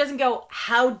that. She doesn't go,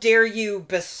 how dare you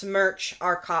besmirch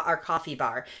our coffee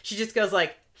bar. She just goes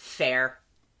like, fair.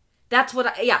 That's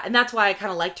what and that's why I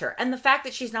kind of liked her. And the fact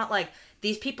that she's not like,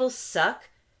 these people suck,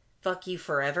 fuck you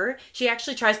forever. She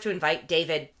actually tries to invite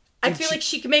David. I feel like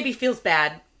she maybe feels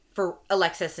bad for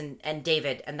Alexis and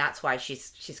David, and that's why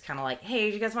she's kind of like, hey,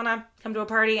 do you guys want to come to a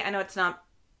party? I know it's not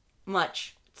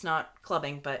much. It's not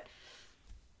clubbing, but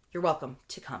you're welcome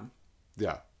to come.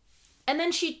 Yeah. And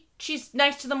then she's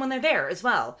nice to them when they're there as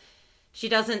well. She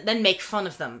doesn't then make fun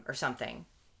of them or something.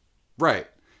 Right.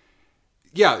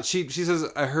 Yeah, she says,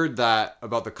 I heard that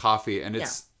about the coffee, and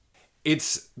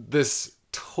it's this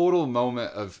total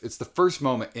moment of, it's the first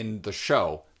moment in the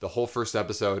show, the whole first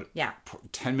episode,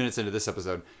 10 minutes into this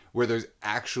episode, where there's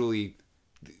actually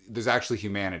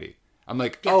humanity. I'm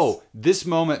like, oh, this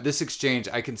moment, this exchange,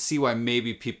 I can see why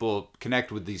maybe people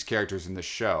connect with these characters in the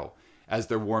show as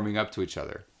they're warming up to each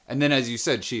other. And then, as you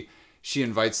said, she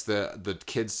invites the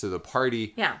kids to the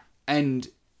party. Yeah. And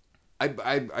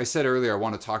I said earlier, I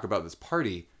want to talk about this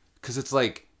party because it's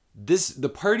like the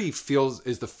party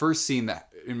is the first scene that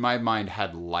in my mind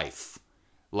had life.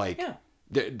 Like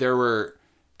there were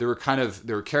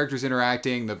characters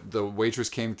interacting. The waitress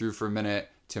came through for a minute.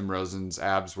 Tim Rosen's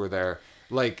abs were there.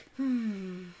 Like,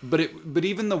 but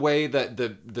even the way that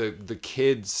the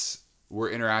kids were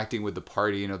interacting with the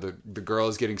party, you know, the girl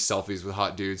is getting selfies with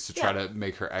hot dudes to try to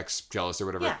make her ex jealous or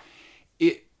whatever.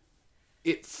 Yeah.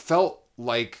 It felt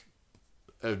like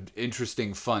an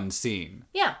interesting, fun scene.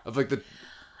 Yeah. Of like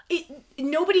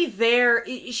nobody there.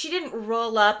 She didn't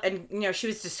roll up and, you know, she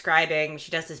was describing,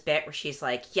 she does this bit where she's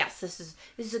like, yes, this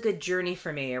is a good journey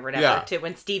for me or whatever. To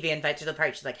when Stevie invites her to the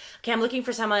party, she's like, okay, I'm looking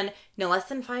for someone no less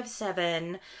than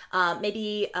 5'7",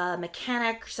 maybe a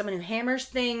mechanic, someone who hammers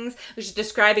things. She's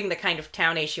describing the kind of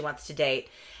townie she wants to date.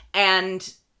 And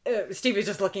Stevie's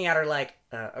just looking at her like,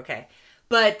 okay.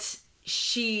 But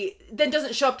she then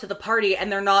doesn't show up to the party,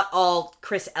 and they're not all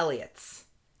Chris Elliott's.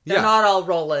 They're not all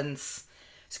Roland's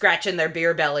scratching their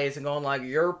beer bellies and going like,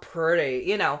 you're pretty.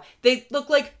 You know, they look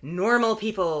like normal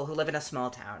people who live in a small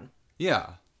town.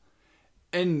 Yeah.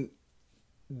 And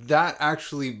that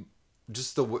actually,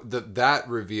 just that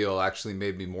reveal actually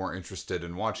made me more interested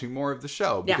in watching more of the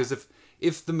show. Because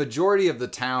if the majority of the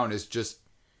town is just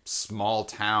small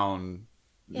town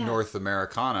North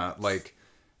Americana, like,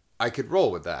 I could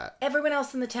roll with that. Everyone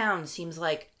else in the town seems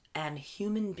like an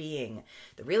human being.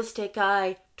 The real estate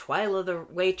guy, Twyla the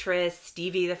waitress,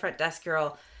 Stevie the front desk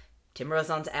girl, Tim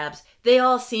Rosen's abs. They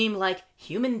all seem like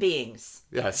human beings.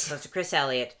 Yes. Opposed to Chris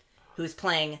Elliott, who's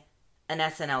playing an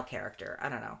SNL character. I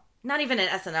don't know. Not even an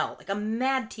SNL, like a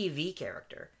Mad TV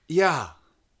character. Yeah.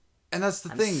 And that's the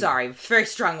thing. Sorry, very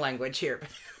strong language here.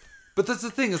 But that's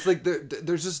the thing. It's like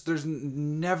there's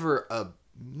never a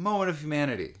moment of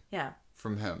humanity. Yeah.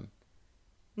 From him.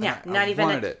 Yeah, not even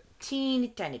a teeny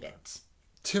tiny bit.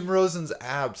 Tim Rosen's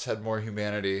abs had more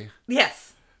humanity.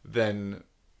 Yes. Than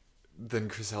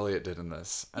Chris Elliott did in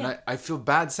this. And I feel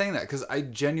bad saying that because I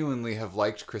genuinely have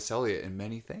liked Chris Elliott in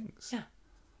many things. Yeah.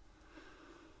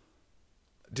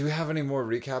 Do we have any more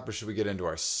recap, or should we get into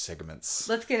our segments?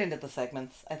 Let's get into the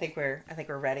segments. I think we're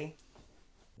ready.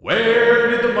 Where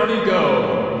did the money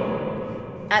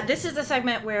go? This is a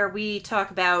segment where we talk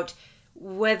about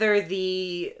whether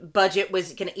the budget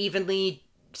was going to evenly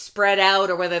spread out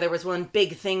or whether there was one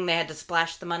big thing they had to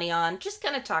splash the money on. Just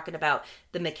kind of talking about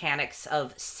the mechanics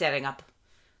of setting up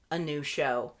a new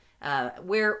show.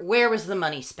 Where was the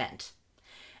money spent?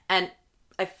 And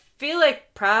I feel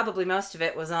like probably most of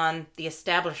it was on the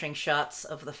establishing shots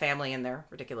of the family in their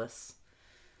ridiculous,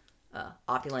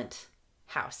 opulent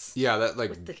house. Yeah, that like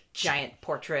with the giant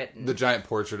portrait. The giant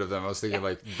portrait of them. I was thinking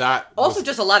like that. Also,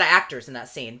 just a lot of actors in that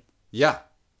scene. Yeah,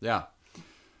 yeah.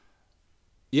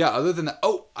 Yeah, other than that,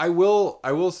 I will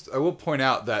point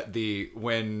out that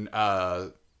when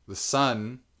the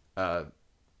son,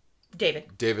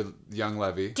 David Young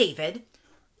Levy,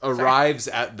 arrives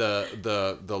at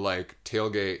the like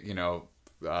tailgate,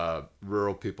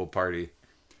 rural people party,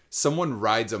 someone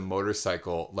rides a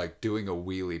motorcycle like doing a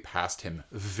wheelie past him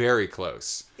very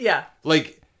close. Yeah.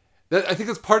 Like I think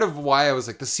that's part of why I was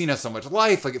like, the scene has so much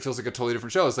life, like it feels like a totally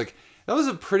different show. It's like, that was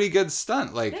a pretty good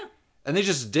stunt, like, and they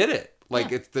just did it.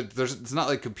 Like, it's not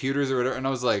like computers or whatever. And I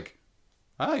was like,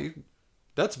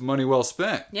 that's money well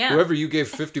spent. Yeah. Whoever you gave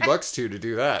 $50 to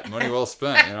do that, money well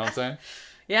spent. You know what I'm saying?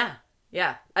 Yeah.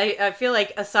 Yeah. I feel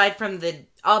like aside from the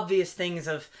obvious things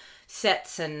of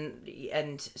sets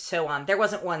and so on, there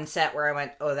wasn't one set where I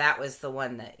went, oh, that was the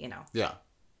one that, Yeah.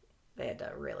 they had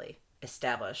to really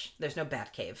establish. There's no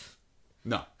Batcave.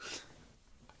 No.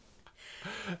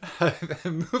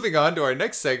 Moving on to our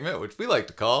next segment, which we like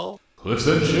to call Cliffs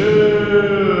and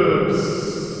Chips.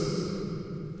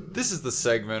 This is the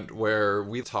segment where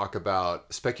we talk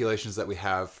about speculations that we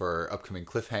have for upcoming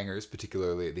cliffhangers,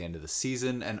 particularly at the end of the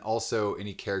season, and also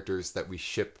any characters that we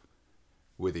ship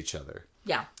with each other.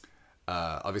 Yeah.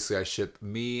 Obviously, I ship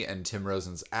me and Tim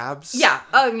Rosen's abs. Yeah.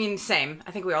 I mean, same.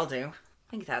 I think we all do. I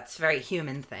think that's a very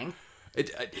human thing.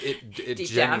 It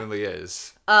genuinely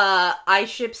is. I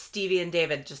ship Stevie and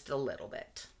David just a little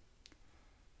bit.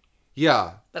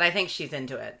 Yeah. But I think she's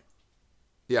into it.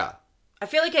 Yeah. I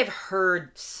feel like I've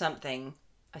heard something.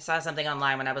 I saw something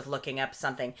online when I was looking up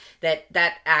something that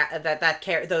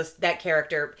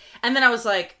character, and then I was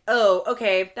like, oh,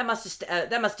 okay, that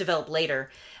must develop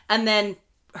later. And then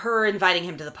her inviting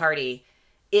him to the party,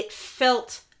 it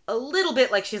felt a little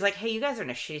bit like she's like, hey, you guys are in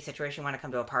a shitty situation, want to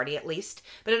come to a party at least.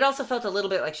 But it also felt a little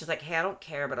bit like she's like, hey, I don't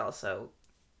care, but also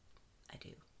I do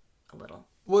a little.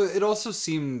 Well, it also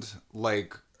seemed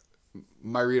like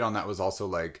my read on that was also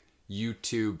like, you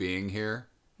two being here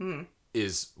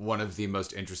is one of the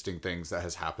most interesting things that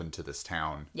has happened to this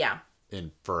town. Yeah.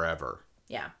 In forever.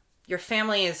 Yeah. Your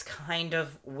family is kind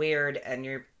of weird and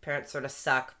your parents sort of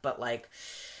suck, but like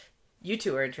you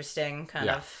two are interesting, kind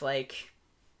of like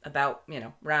about,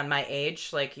 around my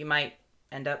age. Like you might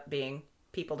end up being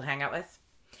people to hang out with.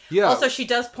 Yeah. Also, she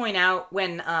does point out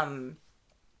when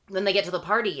they get to the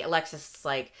party, Alexis is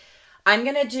like, I'm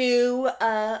going to do,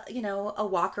 a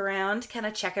walk around, kind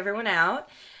of check everyone out.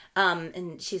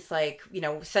 And she's like,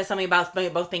 says something about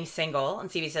both being single. And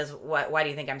Stevie says, why do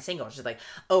you think I'm single? She's like,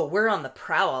 oh, we're on the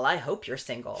prowl. I hope you're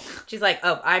single. She's like,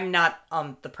 oh, I'm not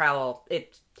on the prowl.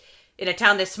 In a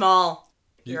town this small.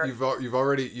 You've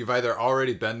either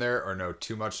already been there or know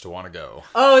too much to want to go.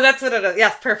 Oh, that's what it is.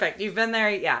 Yes, perfect. You've been there.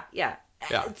 Yeah.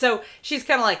 So she's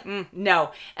kind of like,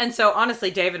 no. And so honestly,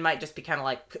 David might just be kind of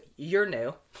like, you're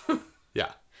new.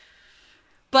 Yeah.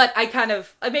 But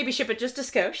I maybe ship it just a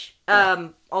skosh.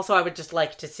 Also, I would just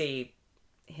like to see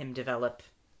him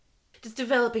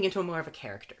developing into more of a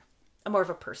character, more of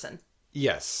a person.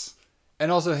 Yes. And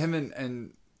also him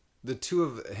and the two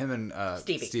of him and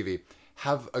Stevie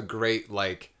have a great,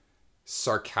 like,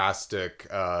 sarcastic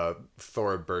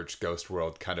Thora Birch Ghost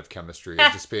World kind of chemistry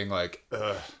of just being like,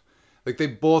 ugh. Like, they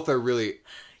both are really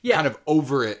kind of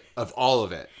over it of all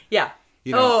of it. Yeah.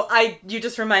 You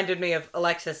just reminded me of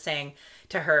Alexis saying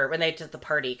to her when they did the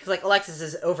party, because like Alexis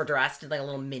is overdressed in like a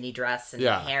little mini dress and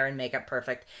hair and makeup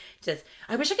perfect. She says,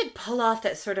 I wish I could pull off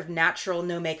that sort of natural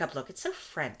no makeup look. It's so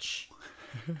French.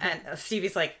 And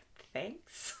Stevie's like,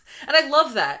 thanks. And I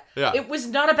love that. Yeah. It was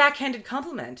not a backhanded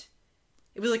compliment.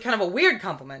 It was like kind of a weird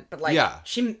compliment, but like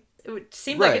it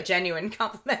seemed like a genuine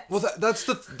compliment. Well,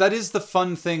 that is the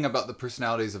fun thing about the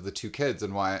personalities of the two kids,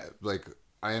 and why like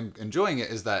I am enjoying it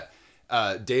is that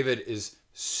David is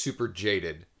super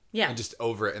jaded. Yeah. And just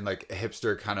over it and like a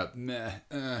hipster kind of meh.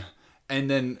 And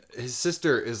then his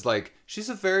sister is like, she's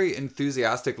a very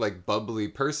enthusiastic, like bubbly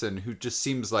person who just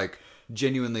seems like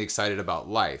genuinely excited about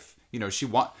life.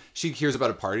 She hears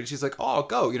about a party. She's like, oh, I'll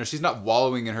go. She's not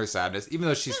wallowing in her sadness, even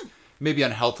though she's maybe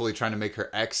unhealthily trying to make her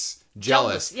ex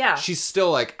jealous. Yeah. She's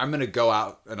still like, I'm going to go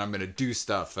out and I'm going to do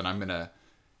stuff and I'm going to,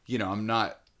 I'm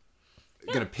not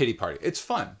going to pity party. It's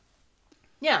fun.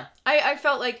 Yeah, I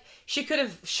felt like she could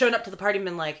have shown up to the party and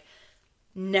been like,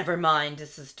 never mind,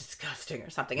 this is disgusting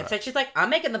or something. Instead, she's like, I'm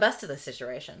making the best of this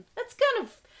situation. That's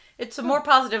it's a more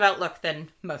positive outlook than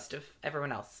most of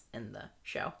everyone else in the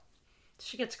show.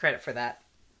 She gets credit for that.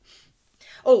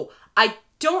 Oh, I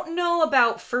don't know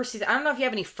about first season. I don't know if you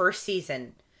have any first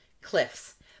season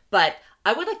cliffs, but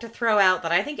I would like to throw out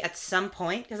that I think at some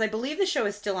point, because I believe the show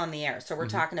is still on the air, so we're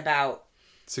talking about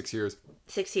 6 years.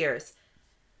 6 years.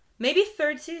 Maybe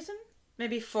third season?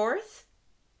 Maybe fourth?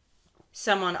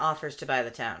 Someone offers to buy the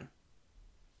town.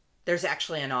 There's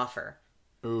actually an offer.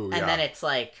 Ooh, and then it's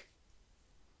like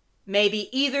maybe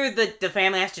either the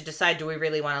family has to decide, do we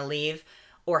really want to leave,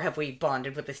 or have we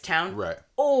bonded with this town, right,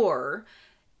 or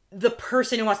the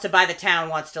person who wants to buy the town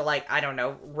wants to, like, I don't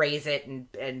know, raise it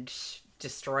and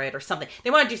destroy it or something. They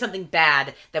want to do something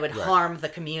bad that would harm the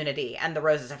community, and the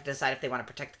Roses have to decide if they want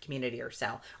to protect the community or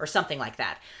sell, or something like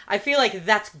that. I feel like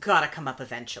that's gotta come up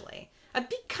eventually. I'd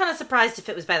be kind of surprised if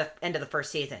it was by the end of the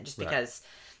first season, just because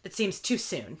it seems too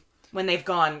soon when they've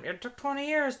gone, it took 20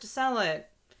 years to sell it.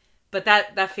 But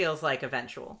that feels like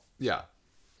eventual. Yeah.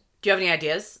 Do you have any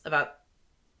ideas about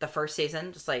the first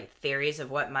season? Just like theories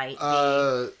of what might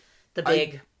be the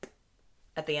big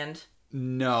at the end?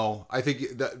 No, I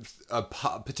think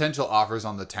that potential offers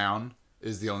on the town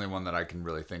is the only one that I can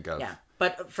really think of. Yeah,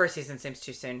 but first season seems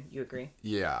too soon. You agree?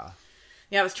 Yeah.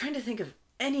 Yeah, I was trying to think of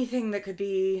anything that could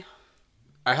be...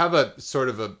 I have a sort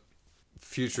of a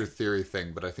future theory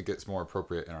thing, but I think it's more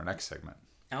appropriate in our next segment.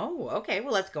 Oh, okay.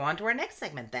 Well, let's go on to our next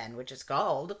segment then, which is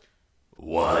called...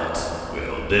 What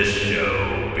will this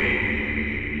show be?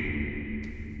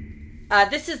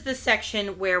 This is the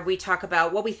section where we talk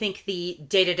about what we think the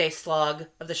day-to-day slog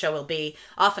of the show will be.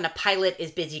 Often a pilot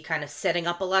is busy kind of setting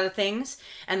up a lot of things,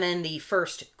 and then the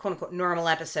first quote-unquote normal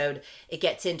episode, it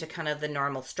gets into kind of the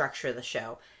normal structure of the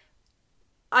show.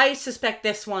 I suspect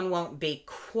this one won't be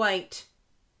quite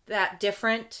that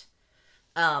different,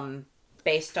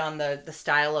 based on the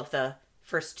style of the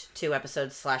first two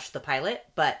episodes / the pilot,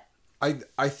 but...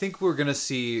 I think we're going to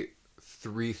see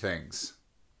 3 things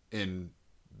in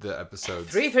the episodes.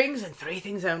 3 things and 3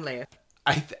 things only.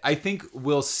 I think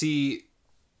we'll see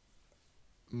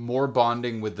more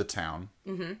bonding with the town.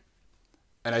 Mm-hmm.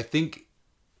 And I think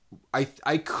I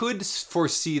could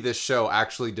foresee this show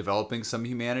actually developing some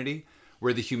humanity,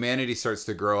 where the humanity starts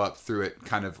to grow up through it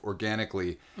kind of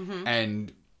organically. Mm-hmm.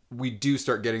 And we do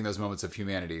start getting those moments of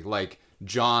humanity. Like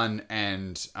John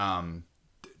and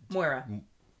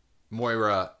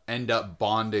Moira end up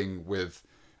bonding with...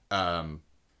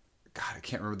 God, I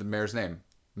can't remember the mayor's name.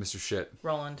 Mr. Shit.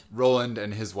 Roland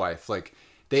and his wife. Like,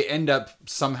 they end up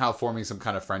somehow forming some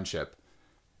kind of friendship.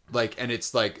 Like, and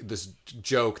it's like this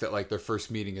joke that, like, their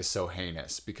first meeting is so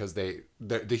heinous because the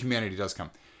humanity does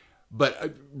come.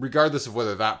 But regardless of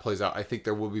whether that plays out, I think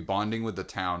there will be bonding with the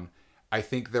town. I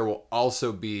think there will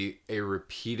also be a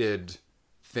repeated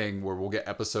thing where we'll get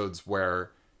episodes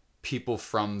where people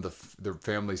from the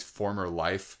family's former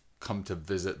life come to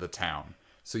visit the town.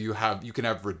 So you can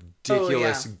have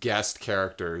ridiculous guest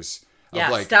characters. Yeah,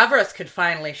 like, Stavros could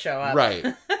finally show up. Right.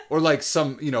 Or like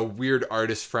some, weird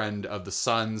artist friend of the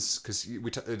Sons, because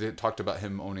we talked about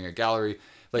him owning a gallery.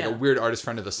 Like a weird artist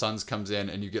friend of the Sons comes in,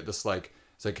 and you get this like,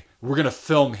 it's like, we're going to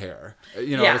film here.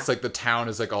 It's like the town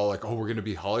is like all like, oh, we're going to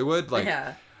be Hollywood. Like,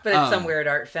 yeah, but it's some weird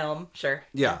art film, sure.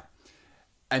 Yeah.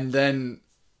 And then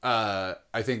I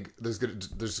think there's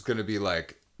going to be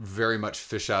like, very much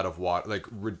fish out of water, like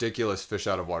ridiculous fish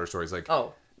out of water stories. Like,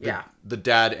 the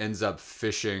dad ends up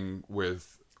fishing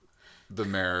with the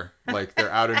mayor. Like,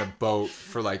 they're out in a boat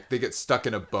for like, they get stuck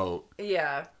in a boat.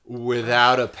 Yeah.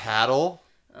 Without a paddle.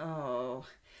 Oh,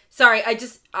 sorry.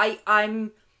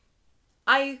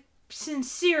 I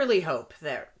sincerely hope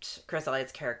that Chris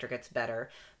Elliott's character gets better,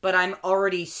 but I'm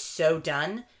already so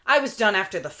done. I was done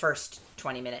after the first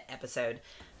 20-minute episode.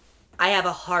 I have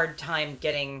a hard time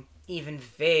getting even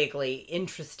vaguely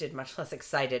interested, much less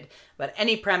excited, about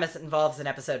any premise that involves an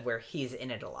episode where he's in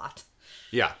it a lot.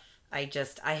 Yeah. I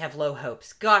have low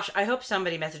hopes. Gosh, I hope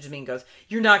somebody messages me and goes,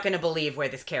 you're not going to believe where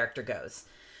this character goes.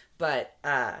 But,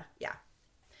 yeah.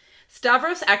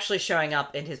 Stavros actually showing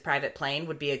up in his private plane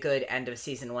would be a good end of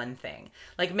season 1 thing.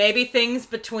 Like, maybe things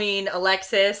between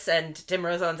Alexis and Tim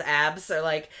Rozon's abs are,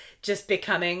 like, just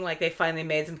becoming, like, they finally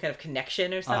made some kind of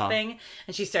connection or something.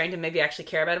 And she's starting to maybe actually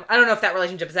care about him. I don't know if that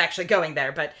relationship is actually going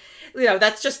there, but,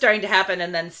 that's just starting to happen.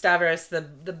 And then Stavros, the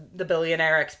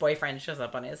billionaire ex-boyfriend, shows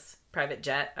up on his private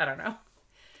jet. I don't know.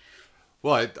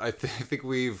 Well, I think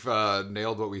we've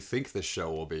nailed what we think this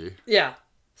show will be. Yeah.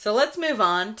 So let's move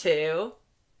on to...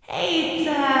 Hey,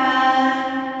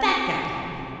 that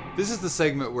guy. This is the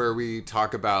segment where we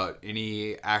talk about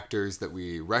any actors that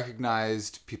we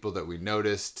recognized, people that we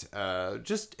noticed,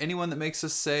 just anyone that makes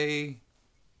us say,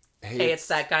 hey, it's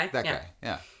that guy. That guy,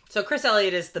 yeah. So Chris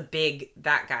Elliott is the big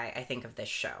that guy, I think, of this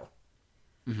show.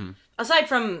 Mm-hmm. Aside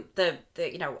from the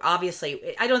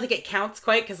obviously, I don't think it counts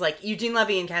quite, because, like, Eugene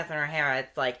Levy and Catherine O'Hara,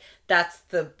 it's like, that's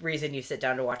the reason you sit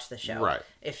down to watch the show. Right.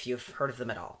 If you've heard of them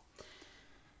at all.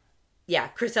 Yeah,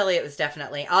 Chris Elliott was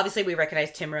definitely... Obviously, we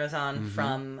recognize Tim Rozon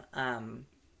from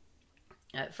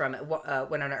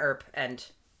Winona Earp, and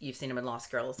you've seen him in Lost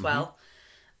Girl as well.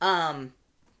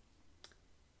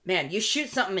 man, you shoot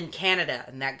something in Canada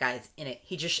and that guy's in it.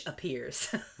 He just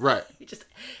appears. Right. He just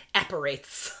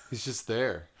apparates. He's just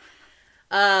there.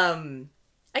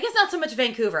 I guess not so much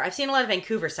Vancouver. I've seen a lot of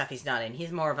Vancouver stuff he's not in.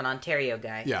 He's more of an Ontario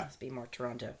guy. Yeah. He must be more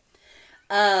Toronto.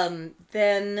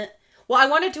 Then, well, I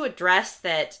wanted to address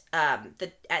that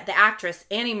the actress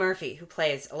Annie Murphy, who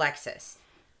plays Alexis,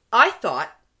 I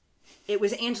thought it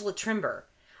was Angela Trimber.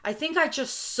 I think I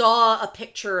just saw a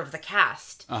picture of the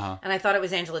cast, and I thought it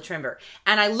was Angela Trimber.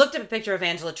 And I looked up a picture of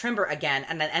Angela Trimber again,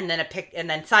 and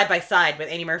then side by side with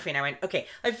Annie Murphy, and I went, okay,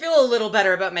 I feel a little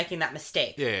better about making that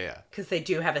mistake. Yeah. Because they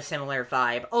do have a similar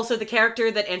vibe. Also, the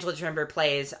character that Angela Trimber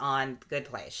plays on Good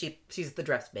Place, she's the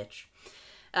dress bitch.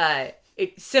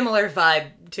 Similar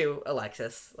vibe to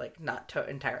Alexis, like not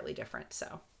entirely different.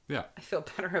 So Yeah. I feel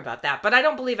better about that. But I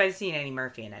don't believe I've seen Annie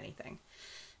Murphy in anything.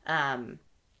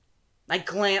 I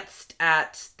glanced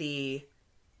at the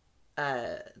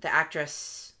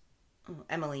actress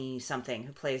Emily something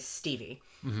who plays Stevie.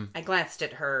 Mm-hmm. I glanced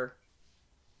at her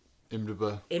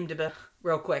IMDb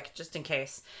real quick just in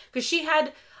case, because she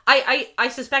had I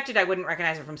suspected I wouldn't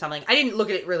recognize her from something. I didn't look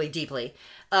at it really deeply,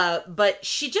 but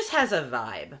she just has a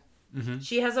vibe. Mm-hmm.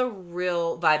 She has a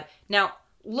real vibe. Now,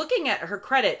 looking at her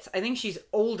credits, I think she's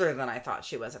older than I thought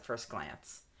she was at first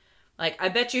glance. Like, I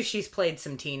bet you she's played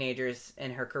some teenagers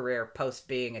in her career post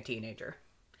being a teenager.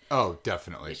 Oh,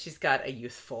 definitely. She's got a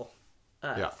youthful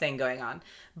thing going on.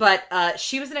 But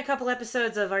she was in a couple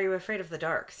episodes of Are You Afraid of the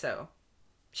Dark? So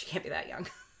she can't be that young.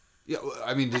 Yeah,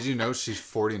 I mean, did you know she's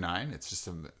 49? It's just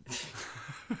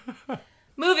a...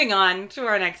 Moving on to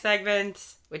our next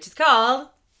segment, which is called...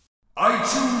 I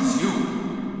choose you.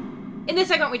 In this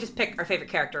segment, we just pick our favorite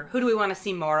character. Who do we want to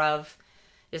see more of?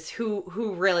 Is who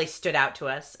really stood out to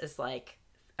us as, like,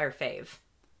 our fave.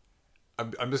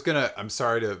 I'm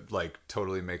sorry to, like,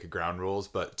 totally make a ground rules,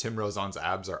 but Tim Rozon's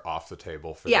abs are off the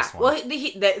table for this one. Well,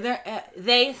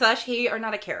 they/he are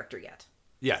not a character yet.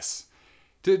 Yes.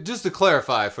 Just to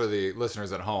clarify for the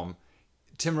listeners at home,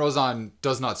 Tim Rozon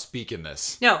does not speak in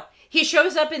this. No, he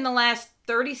shows up in the last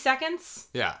 30 seconds.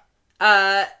 Yeah.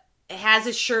 Has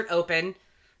his shirt open.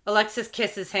 Alexis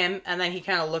kisses him, and then he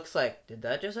kind of looks like, did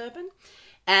that just happen?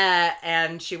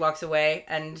 And she walks away,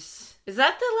 and is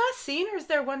that the last scene, or is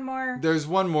there one more? There's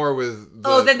one more with...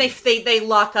 then they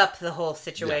lock up the whole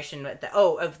situation with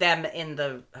of them in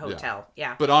the hotel.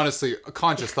 Yeah. But honestly, a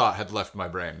conscious thought had left my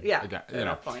brain. Yeah. Again,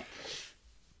 That point.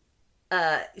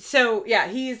 So yeah,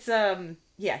 he's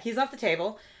off the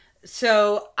table.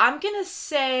 So I'm gonna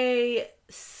say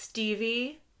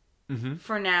Stevie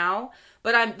for now.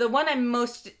 But the one I'm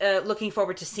most looking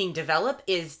forward to seeing develop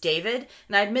is David.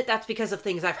 And I admit that's because of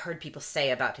things I've heard people say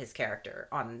about his character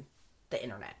on the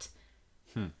internet.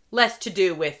 Less to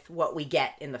do with what we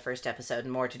get in the first episode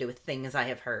and more to do with things I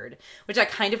have heard. Which I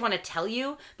kind of want to tell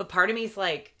you, but part of me is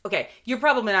like, okay, you're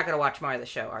probably not going to watch more of the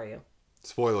show, are you?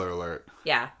 Spoiler alert.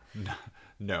 Yeah.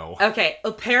 No. Okay,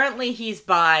 apparently he's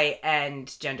bi and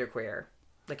genderqueer,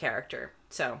 the character.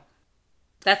 So...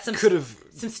 that's some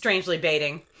strangely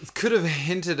baiting. Could have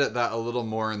hinted at that a little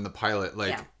more in the pilot,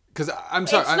 like, because I'm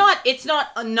sorry, it's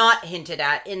not hinted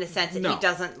at in the sense that he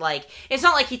doesn't like. It's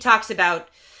not like he talks about.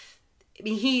 I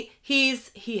mean,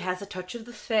 he has a touch of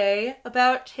the fae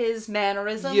about his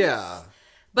mannerisms. Yeah,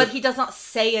 but he does not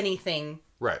say anything.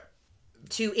 Right.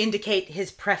 To indicate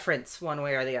his preference one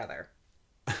way or the other.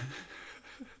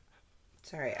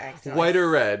 Sorry, I accidentally... White or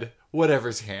red,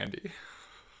 whatever's handy.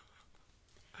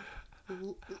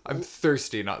 I'm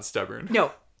thirsty, not stubborn.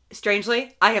 No.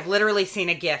 Strangely, I have literally seen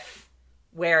a GIF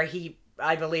where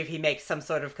I believe he makes some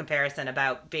sort of comparison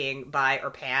about being bi or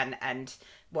pan and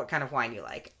what kind of wine you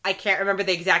like. I can't remember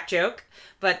the exact joke,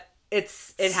 but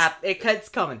it's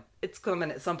coming. It's coming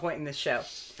at some point in this show.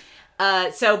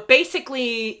 So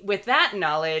basically, with that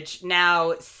knowledge,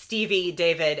 now Stevie,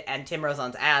 David, and Tim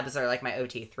Rozon's abs are like my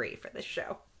OT3 for this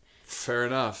show. Fair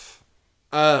enough.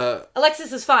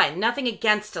 Alexis is fine. Nothing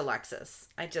against Alexis.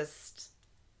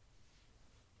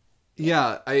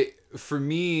 For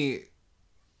me,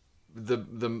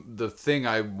 the thing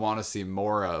I want to see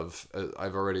more of,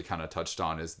 I've already kind of touched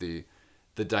on, is the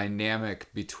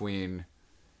dynamic between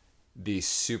the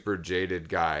super jaded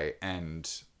guy and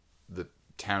the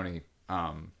townie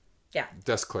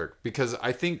desk clerk, because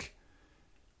I think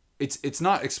it's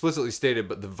not explicitly stated,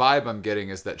 but the vibe I'm getting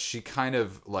is that she kind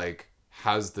of like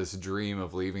has this dream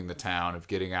of leaving the town, of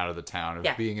getting out of the town,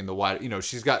 of being in the wild. You know,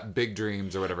 she's got big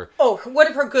dreams or whatever. Oh, one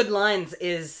of her good lines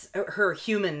is her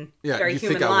human, very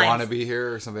human think lines. I want to be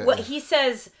here or something? Well, he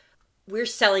says, we're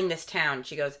selling this town.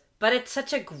 She goes, but it's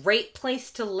such a great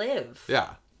place to live.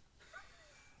 Yeah.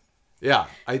 Yeah.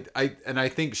 I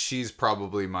think she's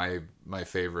probably my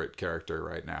favorite character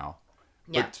right now.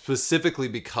 Yeah. But specifically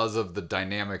because of the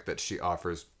dynamic that she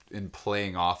offers in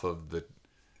playing off of the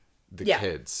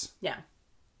kids. Yeah.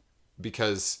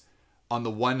 Because on the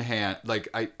one hand, like,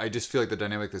 I just feel like the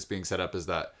dynamic that's being set up is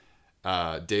that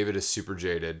David is super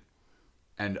jaded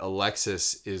and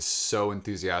Alexis is so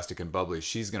enthusiastic and bubbly.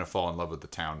 She's going to fall in love with the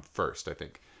town first, I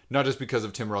think. Not just because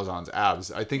of Tim Rozon's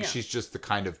abs. I think she's just the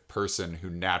kind of person who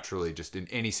naturally, just in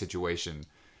any situation,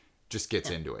 just gets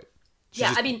into it.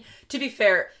 I mean, to be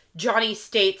fair, Johnny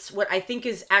states what I think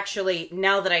is actually,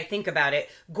 now that I think about it,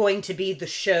 going to be the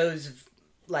show's,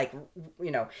 like,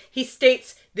 you know, he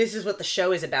states this is what the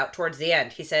show is about towards the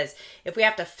end. He says, if we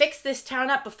have to fix this town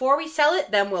up before we sell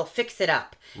it, then we'll fix it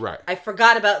up. Right. I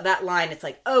forgot about that line. It's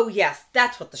like, oh, yes,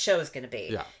 that's what the show is going to be.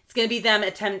 Yeah. It's going to be them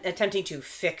attempting to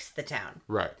fix the town.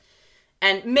 Right.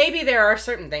 And maybe there are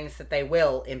certain things that they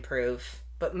will improve,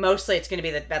 but mostly it's going to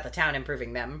be about the town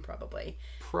improving them, probably.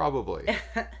 Probably.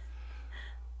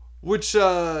 Which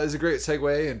is a great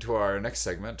segue into our next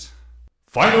segment.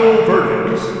 Final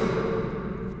verdicts.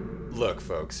 Look,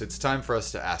 folks, it's time for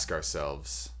us to ask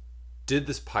ourselves, did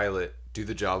this pilot do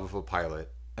the job of a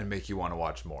pilot and make you want to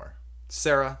watch more?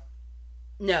 Sarah?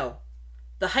 No.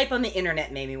 The hype on the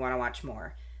internet made me want to watch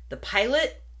more. The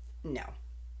pilot? No.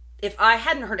 If I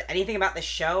hadn't heard anything about this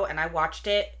show and I watched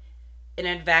it in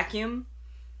a vacuum,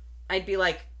 I'd be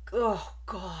like, oh,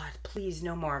 God, please,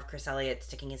 no more of Chris Elliott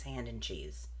sticking his hand in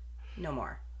cheese. No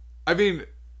more. I mean,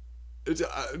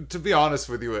 to be honest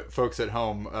with you, folks at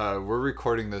home, we're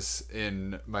recording this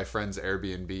in my friend's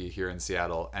Airbnb here in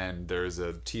Seattle, and there's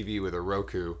a TV with a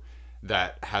Roku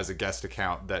that has a guest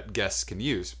account that guests can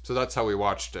use. So that's how we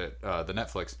watched it, the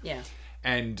Netflix. Yeah.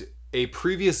 And a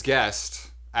previous guest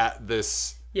at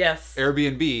this Yes.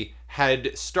 Airbnb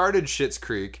had started Schitt's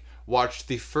Creek, watched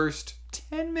the first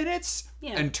 10 minutes,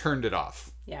 and turned it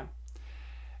off. Yeah.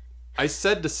 I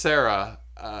said to Sarah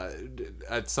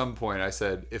at some point, I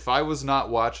said, if I was not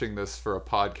watching this for a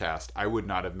podcast, I would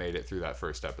not have made it through that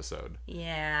first episode.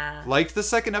 Yeah. Liked the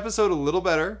second episode a little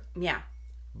better. Yeah.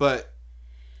 But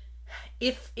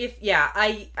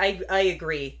I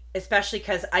agree, especially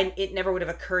because it never would have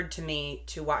occurred to me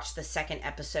to watch the second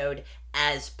episode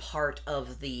as part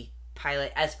of the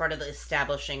pilot, as part of the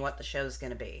establishing what the show's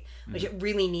going to be, which it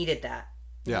really needed that.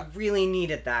 Yeah. It really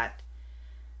needed that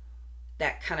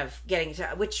kind of getting to,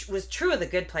 which was true of The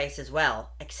Good Place as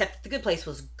well, except The Good Place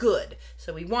was good,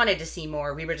 so we wanted to see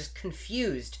more. We were just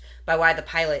confused by why the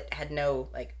pilot had no,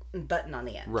 like, button on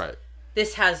the end. Right.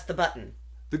 This has the button.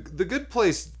 The Good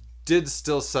Place did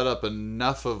still set up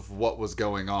enough of what was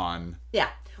going on. Yeah.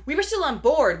 We were still on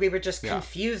board. We were just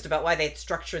confused about why they'd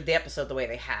structured the episode the way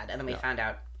they had. And then we found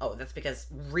out, oh, that's because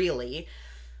really,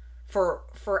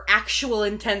 for actual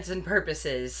intents and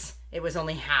purposes, it was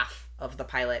only half of the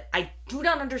pilot. I do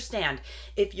not understand.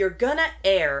 If you're gonna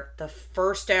air the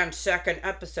first and second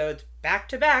episodes back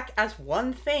to back as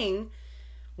one thing,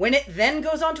 when it then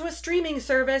goes onto a streaming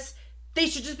service, they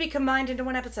should just be combined into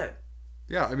one episode.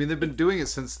 Yeah, I mean, they've been doing it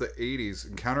since the 80s.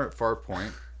 Encounter at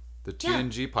Farpoint, the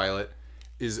TNG pilot,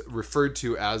 is referred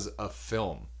to as a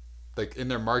film. Like, in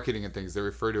their marketing and things, they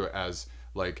refer to it as,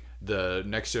 like, the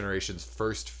Next Generation's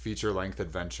first feature-length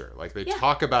adventure. Like, they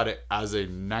talk about it as a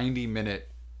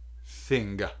 90-minute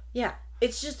thing. Yeah.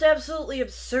 It's just absolutely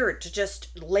absurd to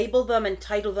just label them and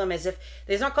title them as if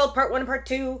it's not called part 1 and part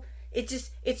 2.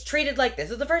 It's treated like this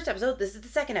is the first episode, this is the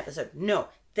second episode. No.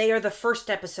 They are the first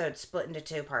episode split into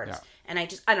 2 parts. Yeah. And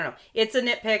I don't know. It's a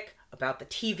nitpick about the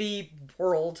TV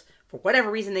world. For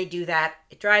whatever reason they do that.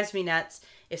 It drives me nuts.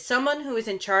 If someone who is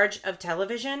in charge of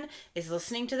television is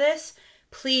listening to this,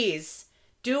 please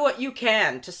do what you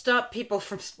can to stop people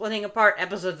from splitting apart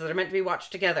episodes that are meant to be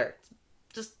watched together.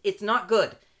 It's not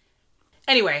good.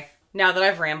 Anyway, now that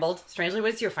I've rambled, Strangely,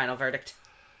 what's your final verdict?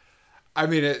 I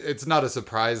mean, it's not a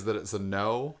surprise that it's a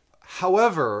no.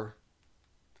 However,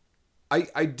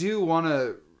 I do want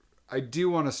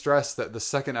to stress that the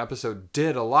second episode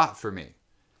did a lot for me.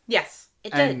 Yes,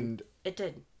 it did. And it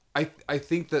did. I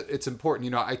think that it's important.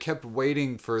 You know, I kept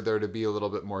waiting for there to be a little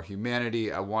bit more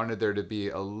humanity. I wanted there to be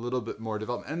a little bit more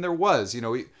development. And there was. You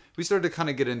know, we started to kind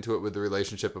of get into it with the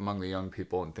relationship among the young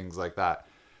people and things like that.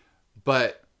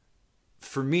 But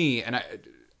for me, and I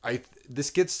this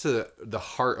gets to the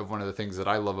heart of one of the things that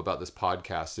I love about this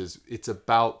podcast is it's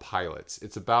about pilots.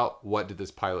 It's about what did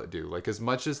this pilot do? Like, as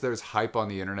much as there's hype on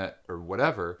the internet or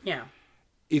whatever. Yeah.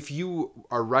 If you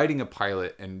are writing a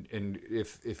pilot and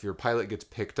if your pilot gets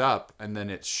picked up and then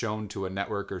it's shown to a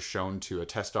network or shown to a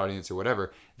test audience or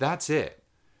whatever, that's it.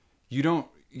 You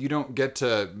don't get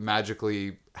to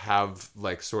magically have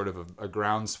like sort of a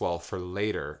groundswell for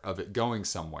later of it going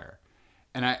somewhere.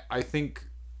 And I think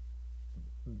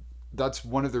that's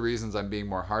one of the reasons I'm being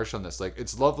more harsh on this. Like,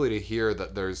 it's lovely to hear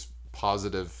that there's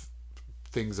positive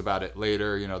things about it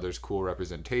later, you know, there's cool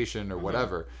representation or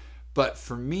whatever. But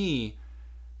for me,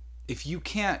 if you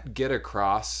can't get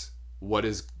across what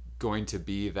is going to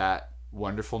be that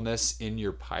wonderfulness in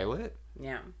your pilot,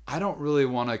 Yeah. I don't really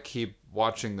want to keep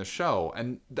watching the show.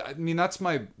 And I mean, that's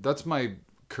my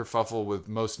kerfuffle with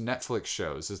most Netflix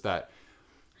shows, is that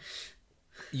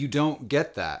you don't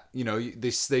get that. You know,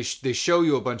 they show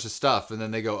you a bunch of stuff and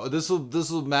then they go, oh, this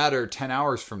will matter 10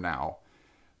 hours from now.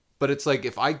 But it's like,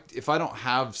 if I don't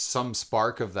have some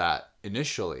spark of that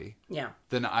initially, Yeah.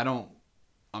 then I'm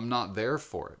not there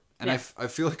for it. And Yeah. I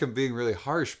feel like I'm being really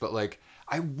harsh, but like,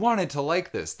 I wanted to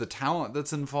like this. The talent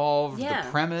that's involved, Yeah.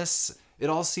 the premise, it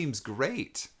all seems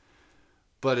great.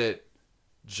 But it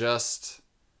just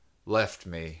left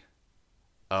me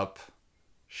up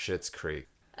Schitt's Creek.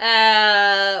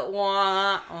 Wah,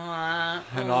 wah,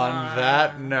 And wah. on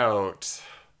that note,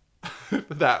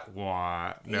 that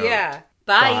wah note. Yeah.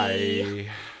 Bye.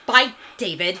 Bye,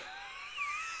 David.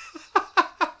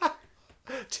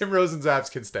 Tim Rosen's abs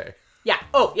can stay. Yeah.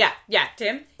 Oh, yeah. Yeah.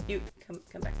 Tim, you come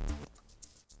back.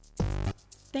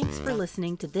 Thanks for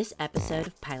listening to this episode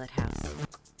of Pilot House.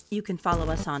 You can follow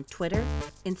us on Twitter,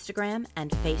 Instagram, and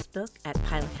Facebook at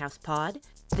Pilot House Pod.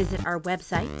 Visit our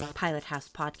website,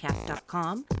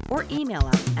 pilothousepodcast.com, or email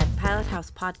us at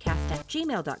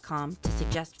pilothousepodcast@gmail.com to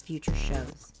suggest future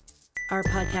shows. Our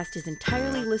podcast is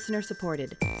entirely listener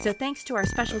supported, so thanks to our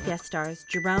special guest stars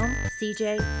Jerome,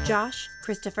 CJ, Josh,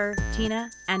 Christopher, Tina,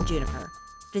 and Juniper.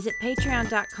 Visit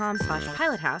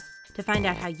patreon.com/pilothouse to find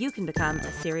out how you can become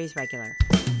a series regular.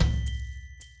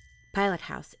 Pilot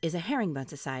House is a Herringbone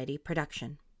Society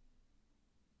production.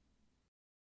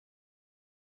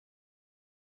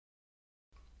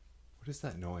 What is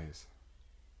that noise?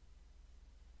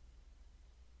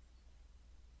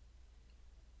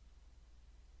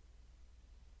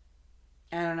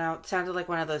 I don't know. It sounded like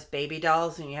one of those baby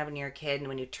dolls when you have when you're a kid, and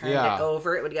when you turned Yeah. it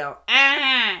over, it would go,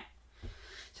 ah!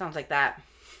 Sounds like that.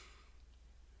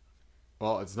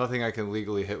 Well, it's nothing I can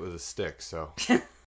legally hit with a stick, so